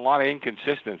been a lot of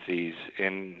inconsistencies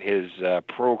in his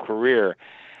pro career.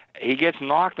 He gets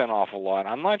knocked an awful lot.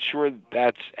 I'm not sure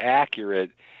that's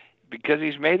accurate, because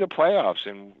he's made the playoffs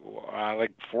in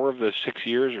like 4 of the 6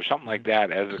 years or something like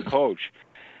that as a coach.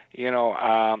 So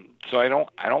I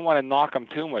don't want to knock him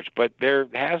too much, but there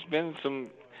has been some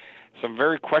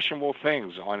very questionable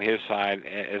things on his side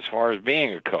as far as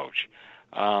being a coach.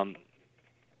 I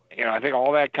think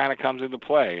all that kind of comes into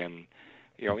play, and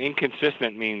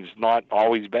inconsistent means not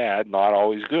always bad, not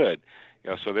always good.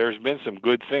 So there's been some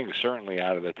good things certainly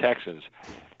out of the Texans.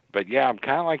 But yeah, I'm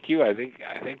kind of like you. I think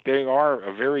they are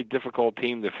a very difficult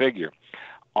team to figure.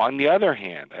 On the other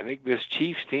hand, I think this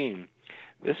Chiefs team,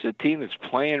 this is a team that's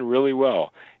playing really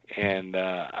well. And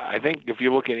I think if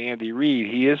you look at Andy Reid,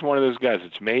 he is one of those guys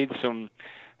that's made some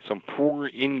poor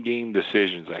in-game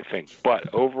decisions, I think.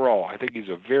 But overall, I think he's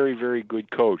a very, very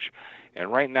good coach.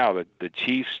 And right now, the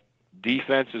Chiefs'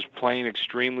 defense is playing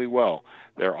extremely well.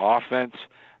 Their offense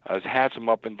has had some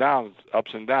ups and downs,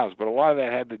 but a lot of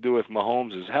that had to do with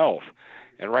Mahomes' health.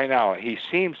 And right now, he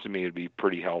seems to me to be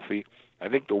pretty healthy. I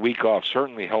think the week off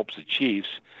certainly helps the Chiefs.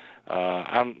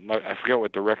 I forget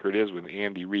what the record is with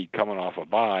Andy Reid coming off a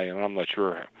bye, and I'm not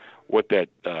sure what that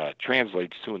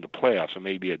translates to in the playoffs. It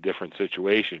may be a different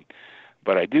situation.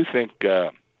 But I do think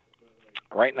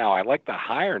right now I like the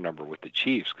higher number with the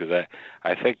Chiefs, because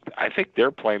I think they're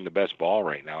playing the best ball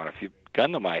right now. And if you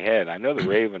gun to my head, I know the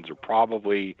Ravens are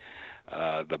probably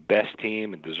the best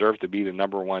team and deserve to be the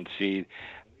number 1 seed.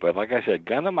 But like I said,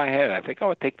 gun to my head, I think I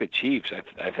would take the Chiefs.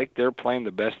 I think they're playing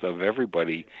the best of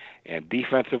everybody. And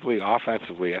defensively,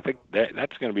 offensively, I think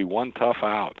that's going to be one tough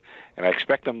out. And I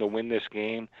expect them to win this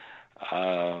game.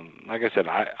 Like I said,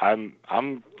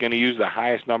 I'm going to use the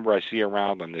highest number I see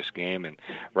around on this game. And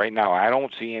right now, I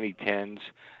don't see any 10s.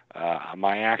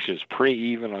 My action is pretty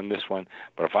even on this one.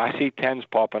 But if I see 10s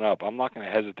popping up, I'm not going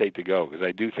to hesitate to go, because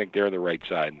I do think they're the right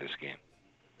side in this game.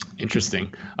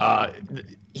 Interesting.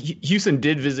 Houston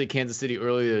did visit Kansas City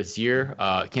earlier this year.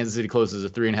 Kansas City closed as a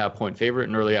 3.5-point favorite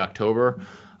in early October.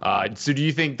 So do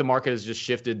you think the market has just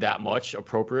shifted that much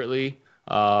appropriately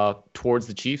towards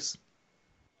the Chiefs?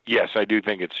 Yes, I do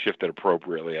think it's shifted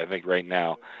appropriately. I think right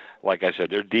now, like I said,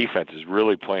 their defense is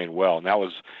really playing well. And that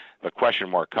was the question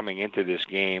mark coming into this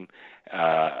game.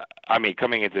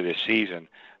 Coming into this season,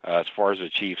 as far as the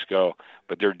Chiefs go.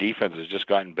 But their defense has just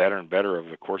gotten better and better over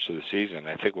the course of the season.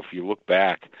 I think if you look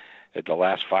back at the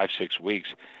last 5-6 weeks,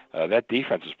 that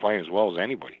defense is playing as well as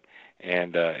anybody.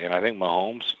 And I think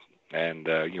Mahomes, and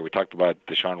we talked about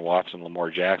Deshaun Watson, Lamar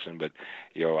Jackson, but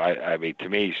to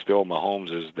me, still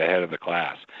Mahomes is the head of the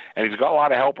class, and he's got a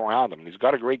lot of help around him. He's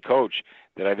got a great coach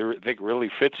that I think really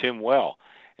fits him well,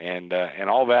 and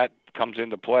all that comes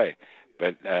into play.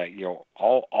 But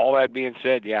all that being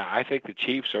said, yeah, I think the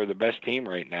Chiefs are the best team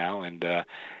right now, and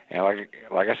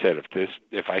like I said,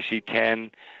 if I see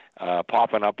 10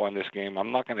 popping up on this game,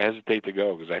 I'm not going to hesitate to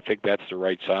go, because I think that's the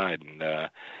right side,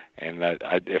 and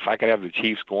if I could have the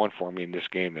Chiefs going for me in this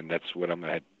game, then that's what I'm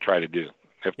going to try to do,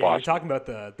 if possible. You're talking about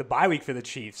the bye week for the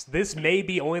Chiefs. This may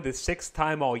be only the 6th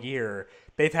time all year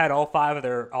they've had all 5 of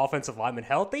their offensive linemen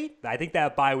healthy. I think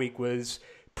that bye week was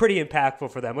pretty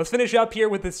impactful for them. Let's finish up here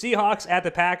with the Seahawks at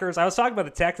the Packers. I was talking about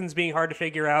the Texans being hard to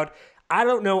figure out. I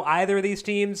don't know either of these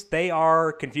teams. They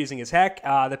are confusing as heck.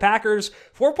 The Packers,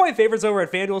 4-point favorites over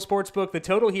at FanDuel Sportsbook. The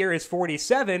total here is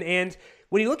 47. And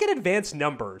when you look at advanced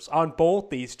numbers on both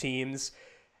these teams,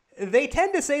 they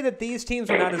tend to say that these teams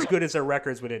are not as good as their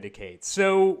records would indicate.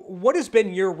 So what has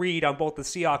been your read on both the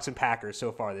Seahawks and Packers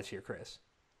so far this year, Chris?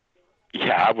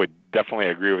 Yeah, I would definitely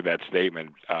agree with that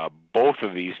statement. Both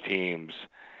of these teams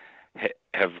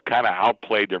have kind of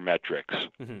outplayed their metrics.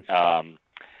 Mm-hmm.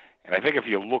 And I think if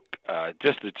you look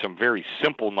just at some very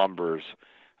simple numbers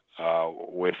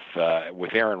with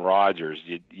Aaron Rodgers,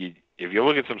 if you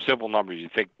look at some simple numbers, you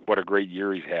think what a great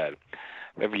year he's had.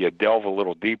 If you delve a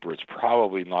little deeper, it's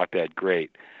probably not that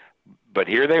great. But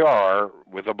here they are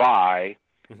with a bye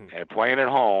and playing at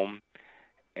home,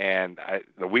 and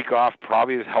the week off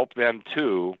probably has helped them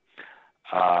too.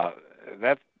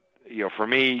 That, for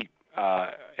me,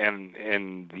 and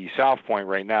in the South Point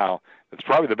right now, it's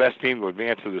probably the best team to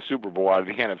advance to the Super Bowl out of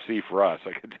the NFC for us.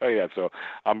 I can tell you that. So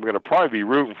I'm going to probably be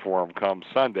rooting for them come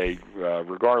Sunday,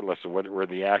 regardless of where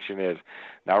the action is.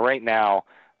 Now, right now,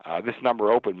 this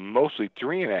number opened mostly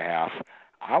 3.5.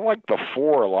 I like the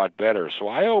 4 a lot better. So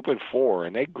I opened 4,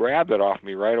 and they grabbed it off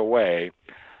me right away.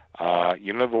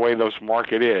 The way this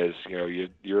market is,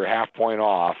 you're a half point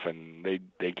off, and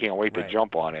they can't wait to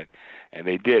jump on it. And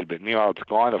they did, but it's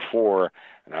gone to 4,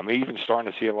 and I'm even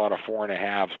starting to see a lot of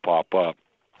 4.5s pop up.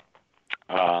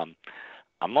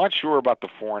 I'm not sure about the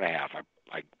 4.5.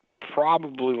 I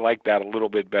probably like that a little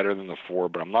bit better than the 4,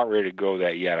 but I'm not ready to go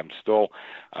that yet. I'm still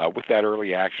with that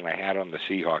early action I had on the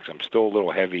Seahawks. I'm still a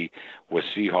little heavy with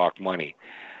Seahawk money.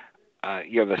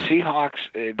 The Seahawks,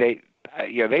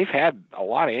 they've had a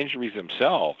lot of injuries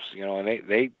themselves,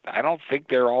 and I don't think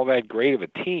they're all that great of a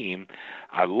team.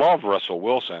 I love Russell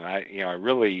Wilson. I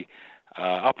really,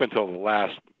 up until the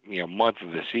last, month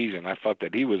of the season, I thought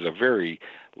that he was a very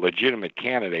legitimate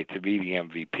candidate to be the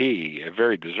MVP, a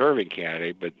very deserving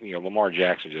candidate, but, Lamar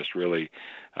Jackson just really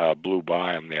blew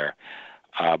by him there.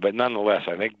 But nonetheless,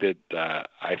 I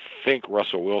think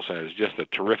Russell Wilson is just a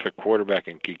terrific quarterback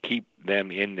and could keep them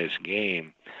in this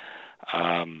game.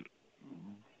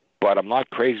 But I'm not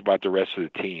crazy about the rest of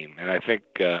the team, and I think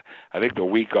the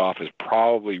week off is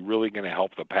probably really going to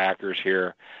help the Packers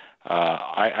here.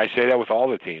 I say that with all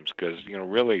the teams because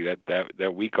really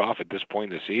that week off at this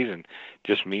point in the season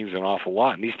just means an awful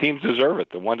lot, and these teams deserve it.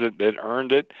 The ones that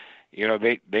earned it,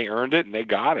 they earned it and they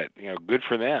got it. Good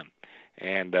for them.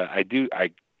 And I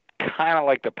kind of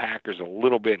like the Packers a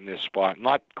little bit in this spot.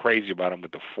 Not crazy about them,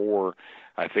 but the 4,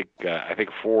 I think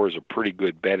 4 is a pretty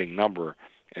good betting number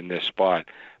in this spot.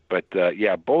 But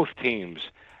both teams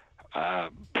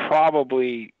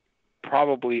probably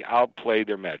outplayed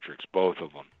their metrics, both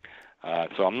of them.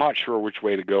 So I'm not sure which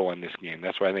way to go on this game.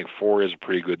 That's why I think 4 is a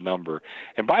pretty good number.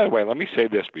 And by the way, let me say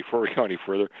this before we go any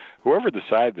further. Whoever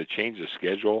decided to change the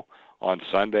schedule on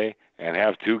Sunday and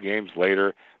have 2 games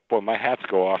later, boy, my hats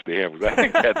go off to him because I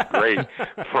think that's great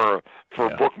for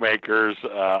bookmakers.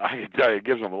 I can tell you, it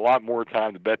gives them a lot more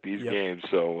time to bet these games.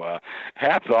 So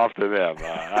hats off to them.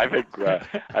 I think we're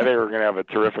going to have a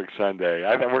terrific Sunday.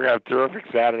 I think we're going to have a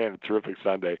terrific Saturday and a terrific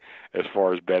Sunday as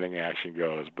far as betting action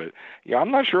goes. But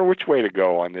I'm not sure which way to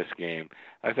go on this game.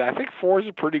 I think 4 is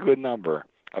a pretty good number.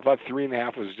 I thought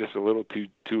 3.5 was just a little too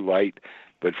light.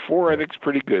 But 4, I think, is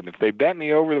pretty good. And if they bet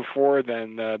me over the 4,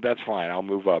 then that's fine. I'll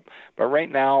move up. But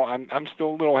right now, I'm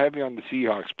still a little heavy on the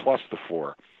Seahawks plus the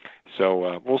 4.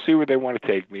 So we'll see where they want to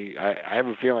take me. I have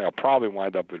a feeling I'll probably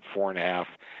wind up at 4.5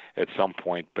 at some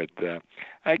point. But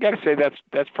I got to say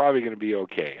that's probably going to be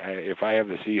okay. If I have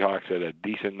the Seahawks at a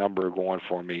decent number going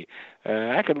for me,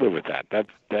 I could live with that.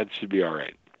 That should be all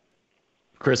right.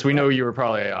 Chris, we know you were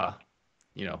probably,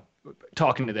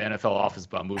 talking to the NFL office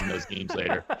about moving those games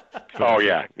later. Oh,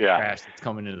 yeah. Crash that's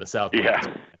coming into the South. Yeah.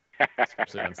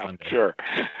 Especially on Sunday. Sure.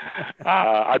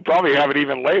 I'd probably have it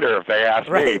even later if they asked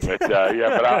me. But,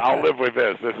 but I'll live with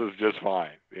this. This is just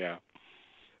fine. Yeah.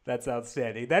 That's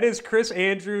outstanding. That is Chris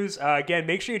Andrews. Again,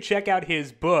 make sure you check out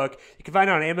his book. You can find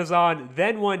it on Amazon.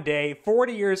 Then One Day,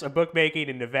 40 Years of Bookmaking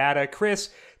in Nevada.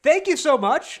 Chris, thank you so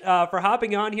much for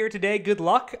hopping on here today. Good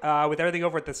luck with everything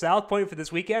over at the South Point for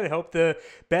this weekend. I hope the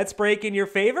bets break in your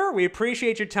favor. We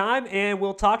appreciate your time, and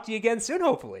we'll talk to you again soon,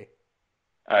 hopefully.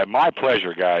 My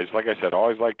pleasure, guys. Like I said, I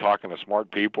always like talking to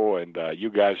smart people, and you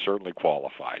guys certainly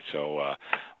qualify. So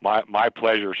my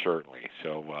pleasure, certainly.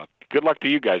 So good luck to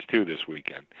you guys, too, this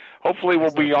weekend. Hopefully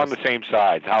we'll be on the same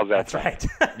sides. How's that sound? Right.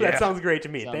 That sounds great to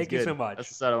me. Thank you so much. That's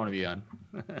the side I want to be on.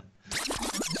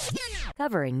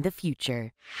 Covering the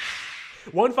future.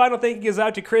 One final thank you goes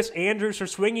out to Chris Andrews for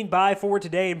swinging by for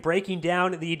today and breaking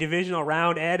down the divisional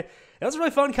round. Ed, that was a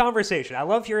really fun conversation. I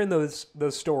love hearing those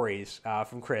stories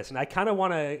from Chris, and I kind of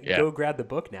want to go grab the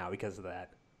book now because of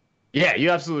that. Yeah, you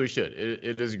absolutely should.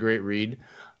 It is a great read.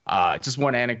 Just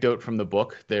one anecdote from the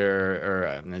book.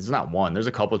 There's not one. There's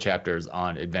a couple chapters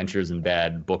on adventures in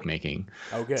bad bookmaking.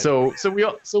 Oh, good. So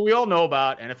we all know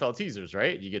about NFL teasers,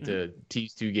 right? You get to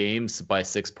tease 2 games by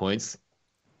 6 points.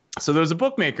 So there's a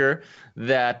bookmaker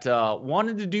that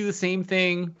wanted to do the same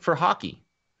thing for hockey.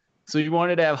 So he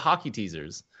wanted to have hockey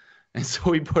teasers. And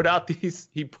so he put out these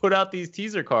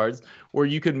teaser cards where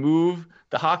you could move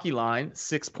the hockey line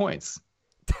 6 points.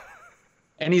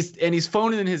 And he's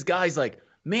phoning in his guys like,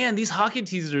 man, these hockey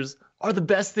teasers are the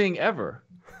best thing ever.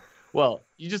 Well,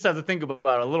 you just have to think about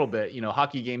it a little bit.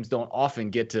 Hockey games don't often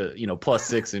get to,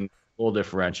 +6 in goal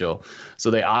differential.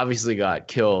 So they obviously got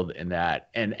killed in that.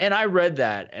 And I read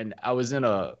that, and I was in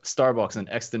a Starbucks in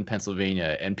Exton,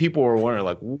 Pennsylvania, and people were wondering,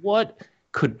 like, what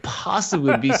could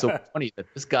possibly be so funny that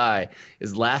this guy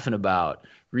is laughing about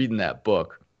reading that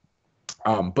book?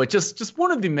 But just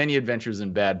one of the many adventures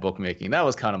in bad bookmaking. That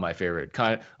was kind of my favorite,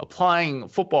 kind of applying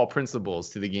football principles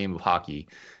to the game of hockey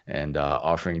and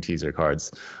offering teaser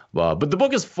cards. But the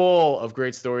book is full of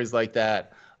great stories like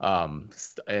that, and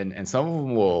some of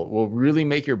them will really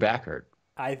make your back hurt.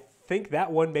 I think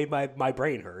that one made my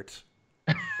brain hurt.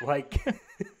 Like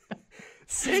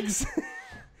 6.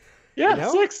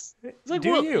 Yeah, 6. It's like,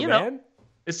 man?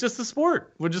 It's just a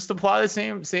sport. We'll just apply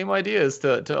the same ideas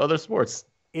to other sports.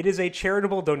 It is a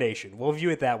charitable donation. We'll view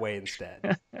it that way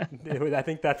instead. I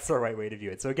think that's the right way to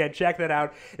view it. So again, check that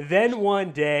out. Then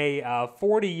One Day,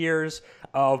 40 years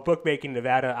of bookmaking in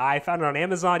Nevada. I found it on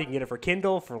Amazon. You can get it for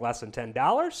Kindle for less than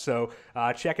 $10. So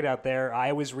check it out there. I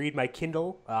always read my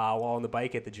Kindle while on the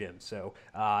bike at the gym. So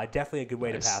definitely a good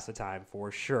way to pass the time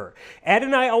for sure. Ed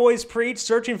and I always preach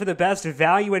searching for the best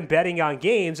value in betting on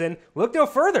games. And look no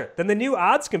further than the new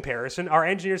odds comparison our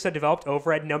engineers have developed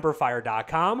over at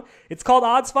numberfire.com. It's called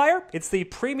OddsFire. It's the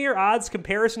premier odds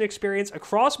comparison experience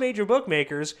across major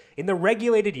bookmakers in the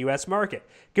regulated U.S. market.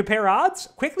 Compare odds,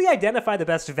 quickly identify the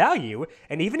best value,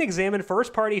 and even examine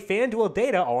first-party FanDuel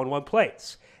data all in one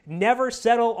place. Never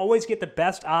settle, always get the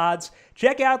best odds.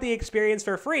 Check out the experience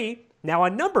for free now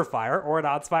on NumberFire or at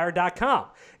oddsfire.com.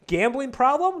 Gambling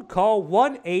problem? Call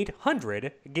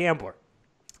 1-800-GAMBLER.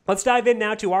 Let's dive in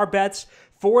now to our bets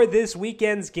for this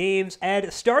weekend's games.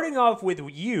 Ed, starting off with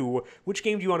you, which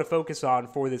game do you want to focus on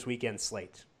for this weekend's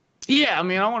slate? Yeah,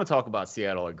 I want to talk about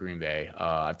Seattle at Green Bay.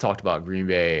 I've talked about Green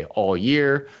Bay all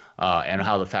year and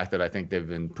how the fact that I think they've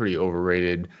been pretty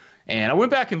overrated. And I went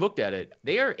back and looked at it.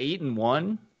 They are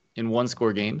 8-1 in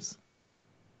one-score games.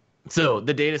 So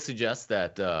the data suggests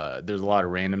that there's a lot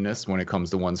of randomness when it comes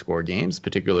to one-score games,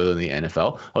 particularly in the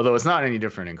NFL, although it's not any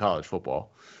different in college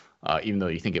football, even though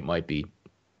you think it might be.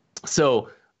 So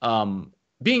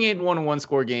being 8-1 in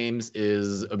one-score games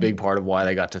is a big part of why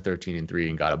they got to 13-3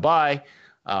 and got a bye.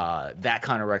 That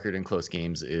kind of record in close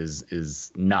games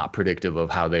is not predictive of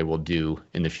how they will do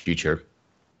in the future.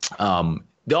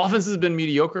 The offense has been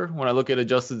mediocre. When I look at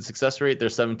adjusted success rate, they're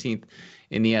 17th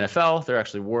in the NFL. They're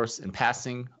actually worse in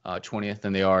passing, 20th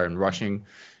than they are in rushing,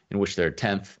 in which they're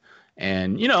 10th.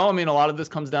 And, a lot of this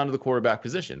comes down to the quarterback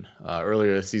position.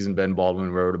 Earlier this season, Ben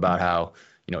Baldwin wrote about how,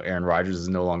 Aaron Rodgers is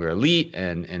no longer elite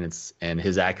and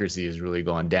his accuracy has really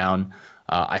gone down.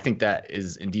 I think that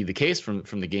is indeed the case from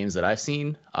the games that I've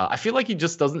seen. I feel like he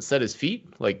just doesn't set his feet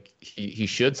like he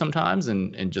should sometimes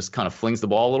and just kind of flings the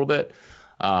ball a little bit.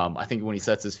 I think when he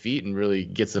sets his feet and really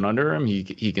gets it under him, he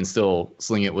can still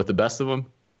sling it with the best of them.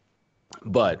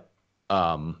 But,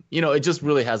 it just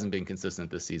really hasn't been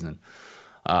consistent this season.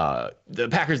 The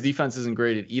Packers defense isn't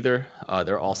great either.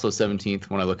 They're also 17th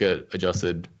when I look at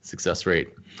adjusted success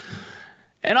rate.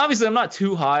 And obviously, I'm not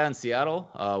too high on Seattle.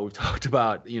 We've talked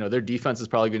about, their defense is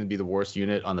probably going to be the worst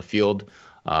unit on the field,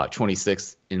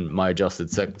 26th in my adjusted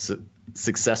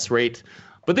success rate.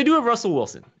 But they do have Russell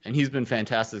Wilson, and he's been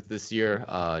fantastic this year.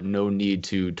 No need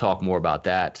to talk more about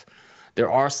that. There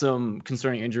are some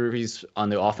concerning injuries on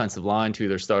the offensive line. Two of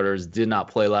their starters did not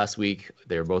play last week.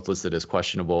 They were both listed as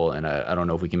questionable, and I don't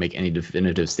know if we can make any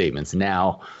definitive statements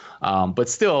now. But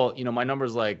still, my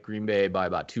numbers like Green Bay by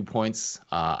about 2 points.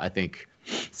 I think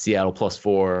Seattle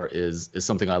 +4 is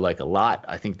something I like a lot.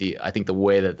 I think the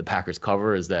way that the Packers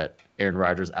cover is that Aaron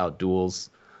Rodgers outduels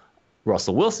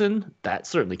Russell Wilson. That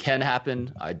certainly can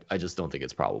happen. I just don't think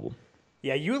it's probable.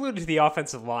 Yeah, you alluded to the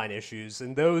offensive line issues,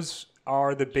 and those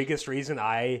are the biggest reason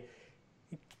I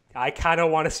kind of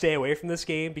want to stay away from this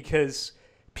game, because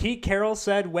Pete Carroll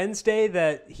said Wednesday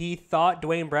that he thought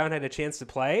Dwayne Brown had a chance to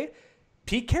play.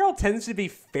 Pete Carroll tends to be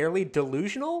fairly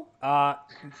delusional. I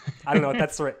don't know if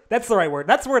that's the right word.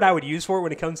 That's the word I would use for it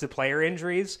when it comes to player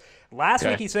injuries. Last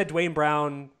week he said Dwayne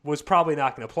Brown was probably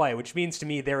not going to play, which means to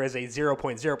me there is a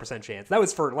 0.0% chance. That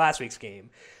was for last week's game.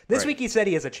 This week he said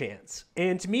he has a chance.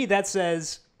 And to me that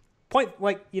says 5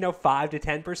 to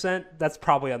 10%. That's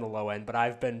probably on the low end, but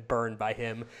I've been burned by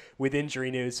him with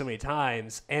injury news so many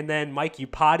times. And then Mike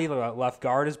Iupati, left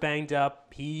guard, is banged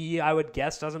up. He, I would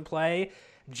guess, doesn't play.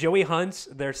 Joey Hunt,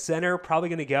 their center, probably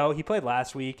going to go. He played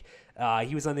last week.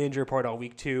 He was on the injury report all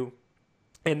week too.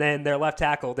 And then their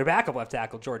backup left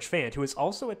tackle, George Fant, who is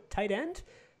also a tight end,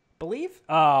 believe.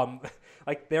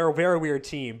 They're a very weird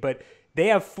team. But they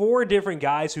have 4 different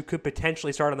guys who could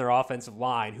potentially start on their offensive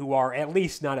line who are at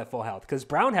least not at full health. Because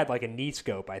Brown had like a knee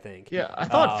scope, I think. Yeah, I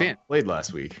thought Fant played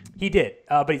last week. He did,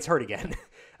 but he's hurt again.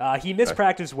 He missed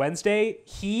practice Wednesday.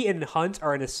 He and Hunt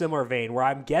are in a similar vein, where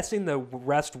I'm guessing the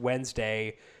rest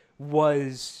Wednesday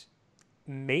was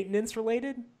maintenance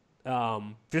related,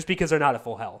 just because they're not at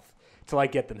full health to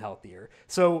like get them healthier.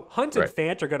 So Hunt and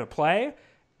Fant are going to play.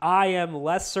 I am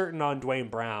less certain on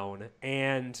Dwayne Brown,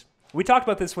 and we talked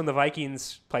about this when the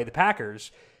Vikings played the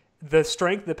Packers. The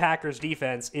strength of the Packers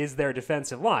defense is their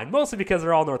defensive line, mostly because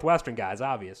they're all Northwestern guys,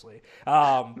 obviously.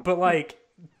 But like,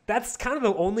 that's kind of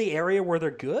the only area where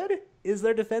they're good is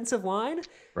their defensive line.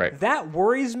 Right. That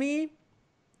worries me,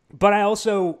 but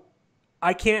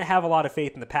I can't have a lot of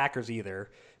faith in the Packers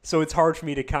either. So it's hard for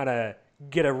me to kind of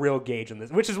get a real gauge on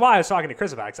this, which is why I was talking to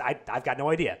Chris about it, because I've got no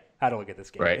idea how to look at this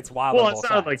game. Right. It's wild. Well, on it both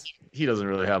sounded sides. like he doesn't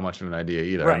really have much of an idea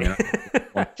either. Right. I mean,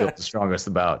 I don't feel the strongest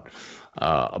about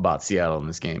Seattle in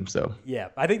this game. So yeah,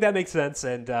 I think that makes sense.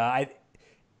 And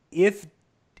if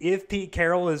Pete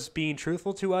Carroll is being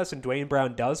truthful to us and Dwayne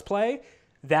Brown does play,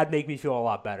 that'd make me feel a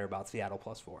lot better about Seattle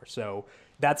 +4. So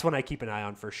that's one I keep an eye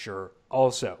on for sure.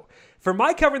 Also, for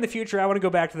my cover in the future, I want to go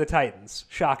back to the Titans.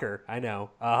 Shocker, I know.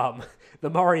 The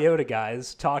Mariota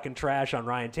guys talking trash on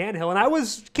Ryan Tannehill. And I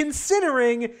was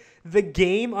considering the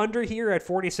game under here at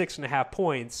 46.5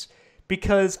 points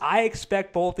because I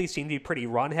expect both these teams to be pretty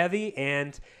run heavy,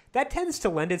 and that tends to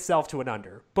lend itself to an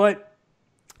under. But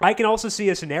I can also see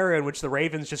a scenario in which the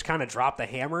Ravens just kind of drop the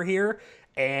hammer here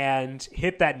and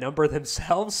hit that number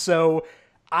themselves. So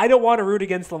I don't want to root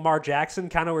against Lamar Jackson.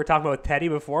 Kind of we were talking about with Teddy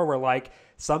before, where like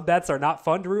some bets are not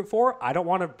fun to root for. I don't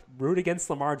want to root against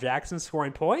Lamar Jackson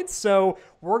scoring points. So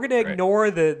we're going to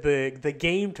ignore the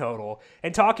game total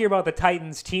and talk here about the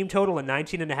Titans team total at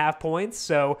 19.5 points.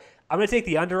 So I'm going to take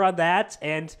the under on that.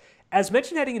 And as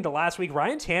mentioned heading into last week,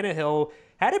 Ryan Tannehill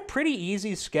had a pretty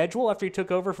easy schedule after he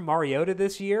took over from Mariota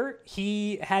this year.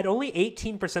 He had only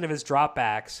 18% of his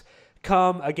dropbacks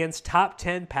come against top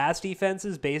 10 pass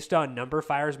defenses based on number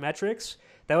fires metrics.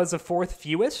 That was the 4th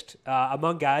fewest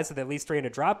among guys with at least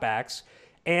 300 dropbacks.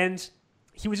 And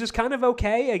he was just kind of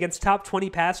okay against top 20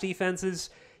 pass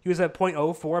defenses. He was at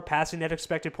 .04 passing net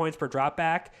expected points per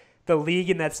dropback. The league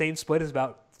in that same split is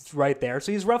about right there.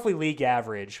 So he's roughly league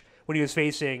average when he was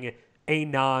facing a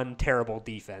non-terrible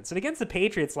defense. And against the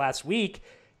Patriots last week,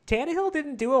 Tannehill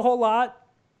didn't do a whole lot.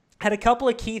 Had a couple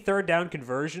of key third down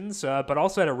conversions, but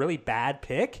also had a really bad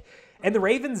pick. And the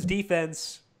Ravens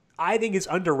defense, I think, is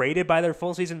underrated by their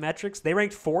full season metrics. They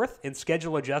ranked 4th in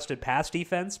schedule adjusted pass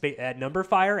defense at number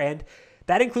fire, and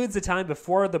that includes the time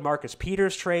before the Marcus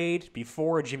Peters trade,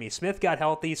 before Jimmy Smith got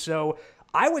healthy. So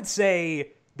I would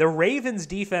say the Ravens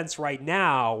defense right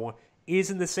now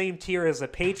is in the same tier as the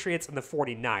Patriots and the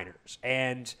 49ers.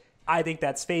 And I think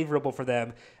that's favorable for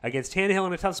them against Tannehill,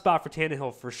 and a tough spot for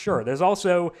Tannehill for sure. There's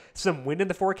also some wind in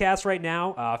the forecast right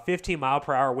now,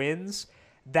 15-mile-per-hour winds.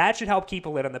 That should help keep a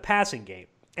lid on the passing game.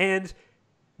 And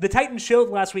the Titans showed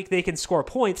last week they can score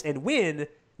points and win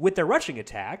with their rushing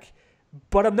attack,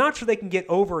 but I'm not sure they can get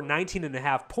over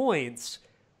 19.5 points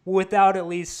without at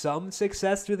least some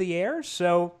success through the air.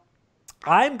 So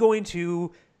I'm going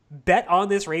to bet on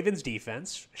this Ravens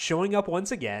defense showing up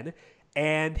once again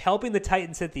and helping the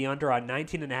Titans hit the under on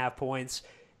 19.5 points.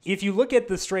 If you look at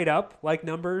the straight up like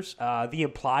numbers, the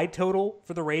implied total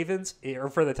for the Ravens or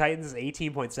for the Titans is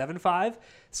 18.75.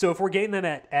 So if we're getting them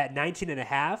at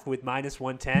 19.5 with minus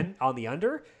 110 on the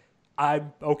under,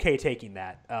 I'm okay taking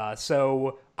that.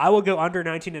 So I will go under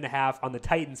 19.5 on the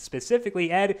Titans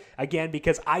specifically, Ed, again,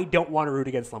 because I don't want to root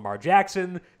against Lamar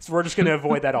Jackson. So we're just going to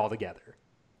avoid that altogether.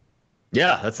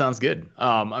 Yeah, that sounds good.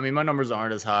 I mean, my numbers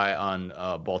aren't as high on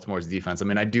Baltimore's defense. I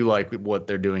mean, I do like what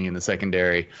they're doing in the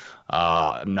secondary.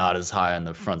 I'm not as high on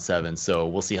the front seven, so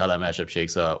we'll see how that matchup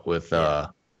shakes up with I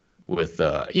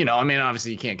mean,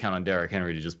 obviously you can't count on Derrick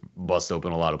Henry to just bust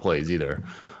open a lot of plays either.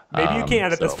 Maybe you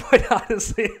can at this point,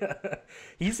 honestly.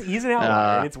 he's an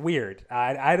outlier, and it's weird.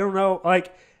 I don't know.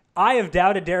 Like, I have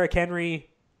doubted Derrick Henry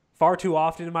far too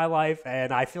often in my life,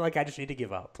 and I feel like I just need to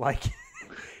give up. Like,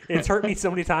 it's hurt me so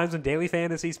many times in daily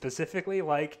fantasy, specifically,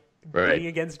 like being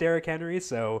against Derrick Henry.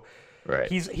 So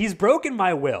he's broken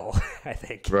my will, I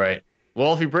think. Right.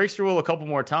 Well, if he breaks your will a couple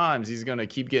more times, he's going to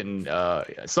keep getting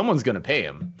someone's going to pay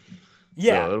him.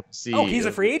 Yeah. So he's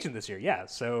a free agent this year. Yeah.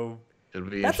 So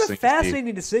that's a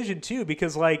fascinating decision, too,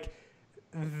 because, like,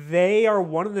 they are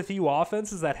one of the few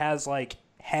offenses that has, like,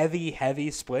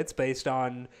 heavy splits based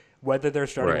on whether their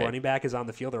starting running back is on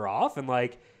the field or off. And,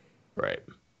 like,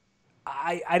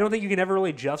 I don't think you can ever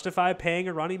really justify paying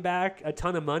a running back a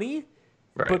ton of money,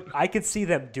 but I could see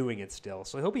them doing it still.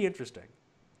 So he'll be interesting.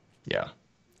 Yeah.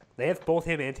 They have both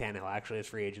him and Tannehill actually as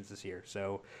free agents this year.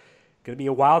 So going to be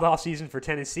a wild off season for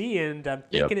Tennessee, and I'm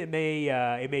thinking it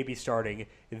may be starting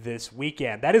this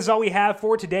weekend. That is all we have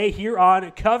for today here on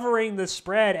Covering the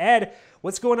Spread. Ed,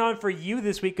 what's going on for you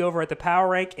this week over at the Power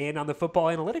Rank and on the Football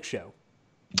Analytics Show?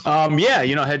 Had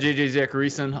JJ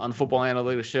Zacharyson on the Football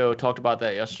Analytics Show, talked about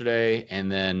that yesterday,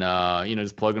 and then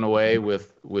just plugging away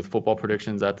with football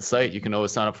predictions at the site. You can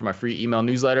always sign up for my free email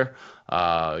newsletter,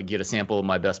 get a sample of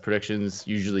my best predictions,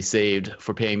 usually saved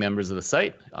for paying members of the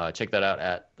site. Check that out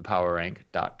at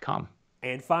thepowerrank.com.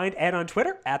 And find Ed on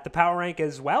Twitter at the Power Rank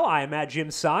as well. I am at Jim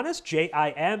Sannes,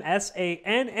 JimSannes.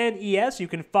 You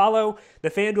can follow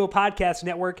the FanDuel Podcast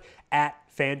Network at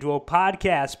FanDuel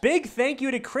Podcast. Big thank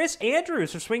you to Chris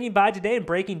Andrews for swinging by today and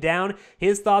breaking down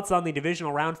his thoughts on the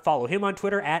divisional round. Follow him on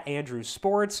Twitter at Andrews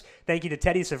Sports. Thank you to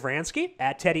Teddy Savransky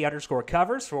at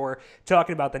Teddy_covers for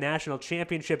talking about the national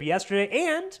championship yesterday.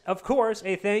 And, of course,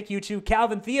 a thank you to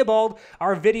Calvin Theobald,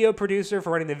 our video producer,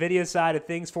 for running the video side of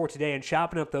things for today and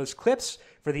chopping up those clips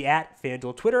for the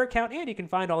 @FanDuel Twitter account, and you can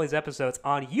find all these episodes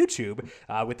on YouTube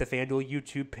with the FanDuel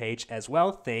YouTube page as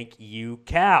well. Thank you,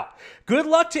 Cal. Good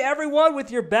luck to everyone with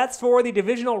your bets for the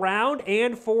divisional round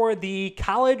and for the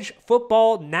college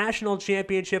football national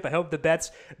championship. I hope the bets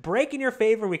break in your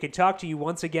favor. We can talk to you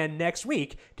once again next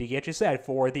week to get you set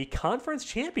for the conference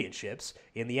championships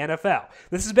in the NFL.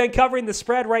 This has been Covering the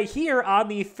Spread right here on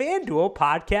the FanDuel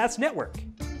Podcast Network.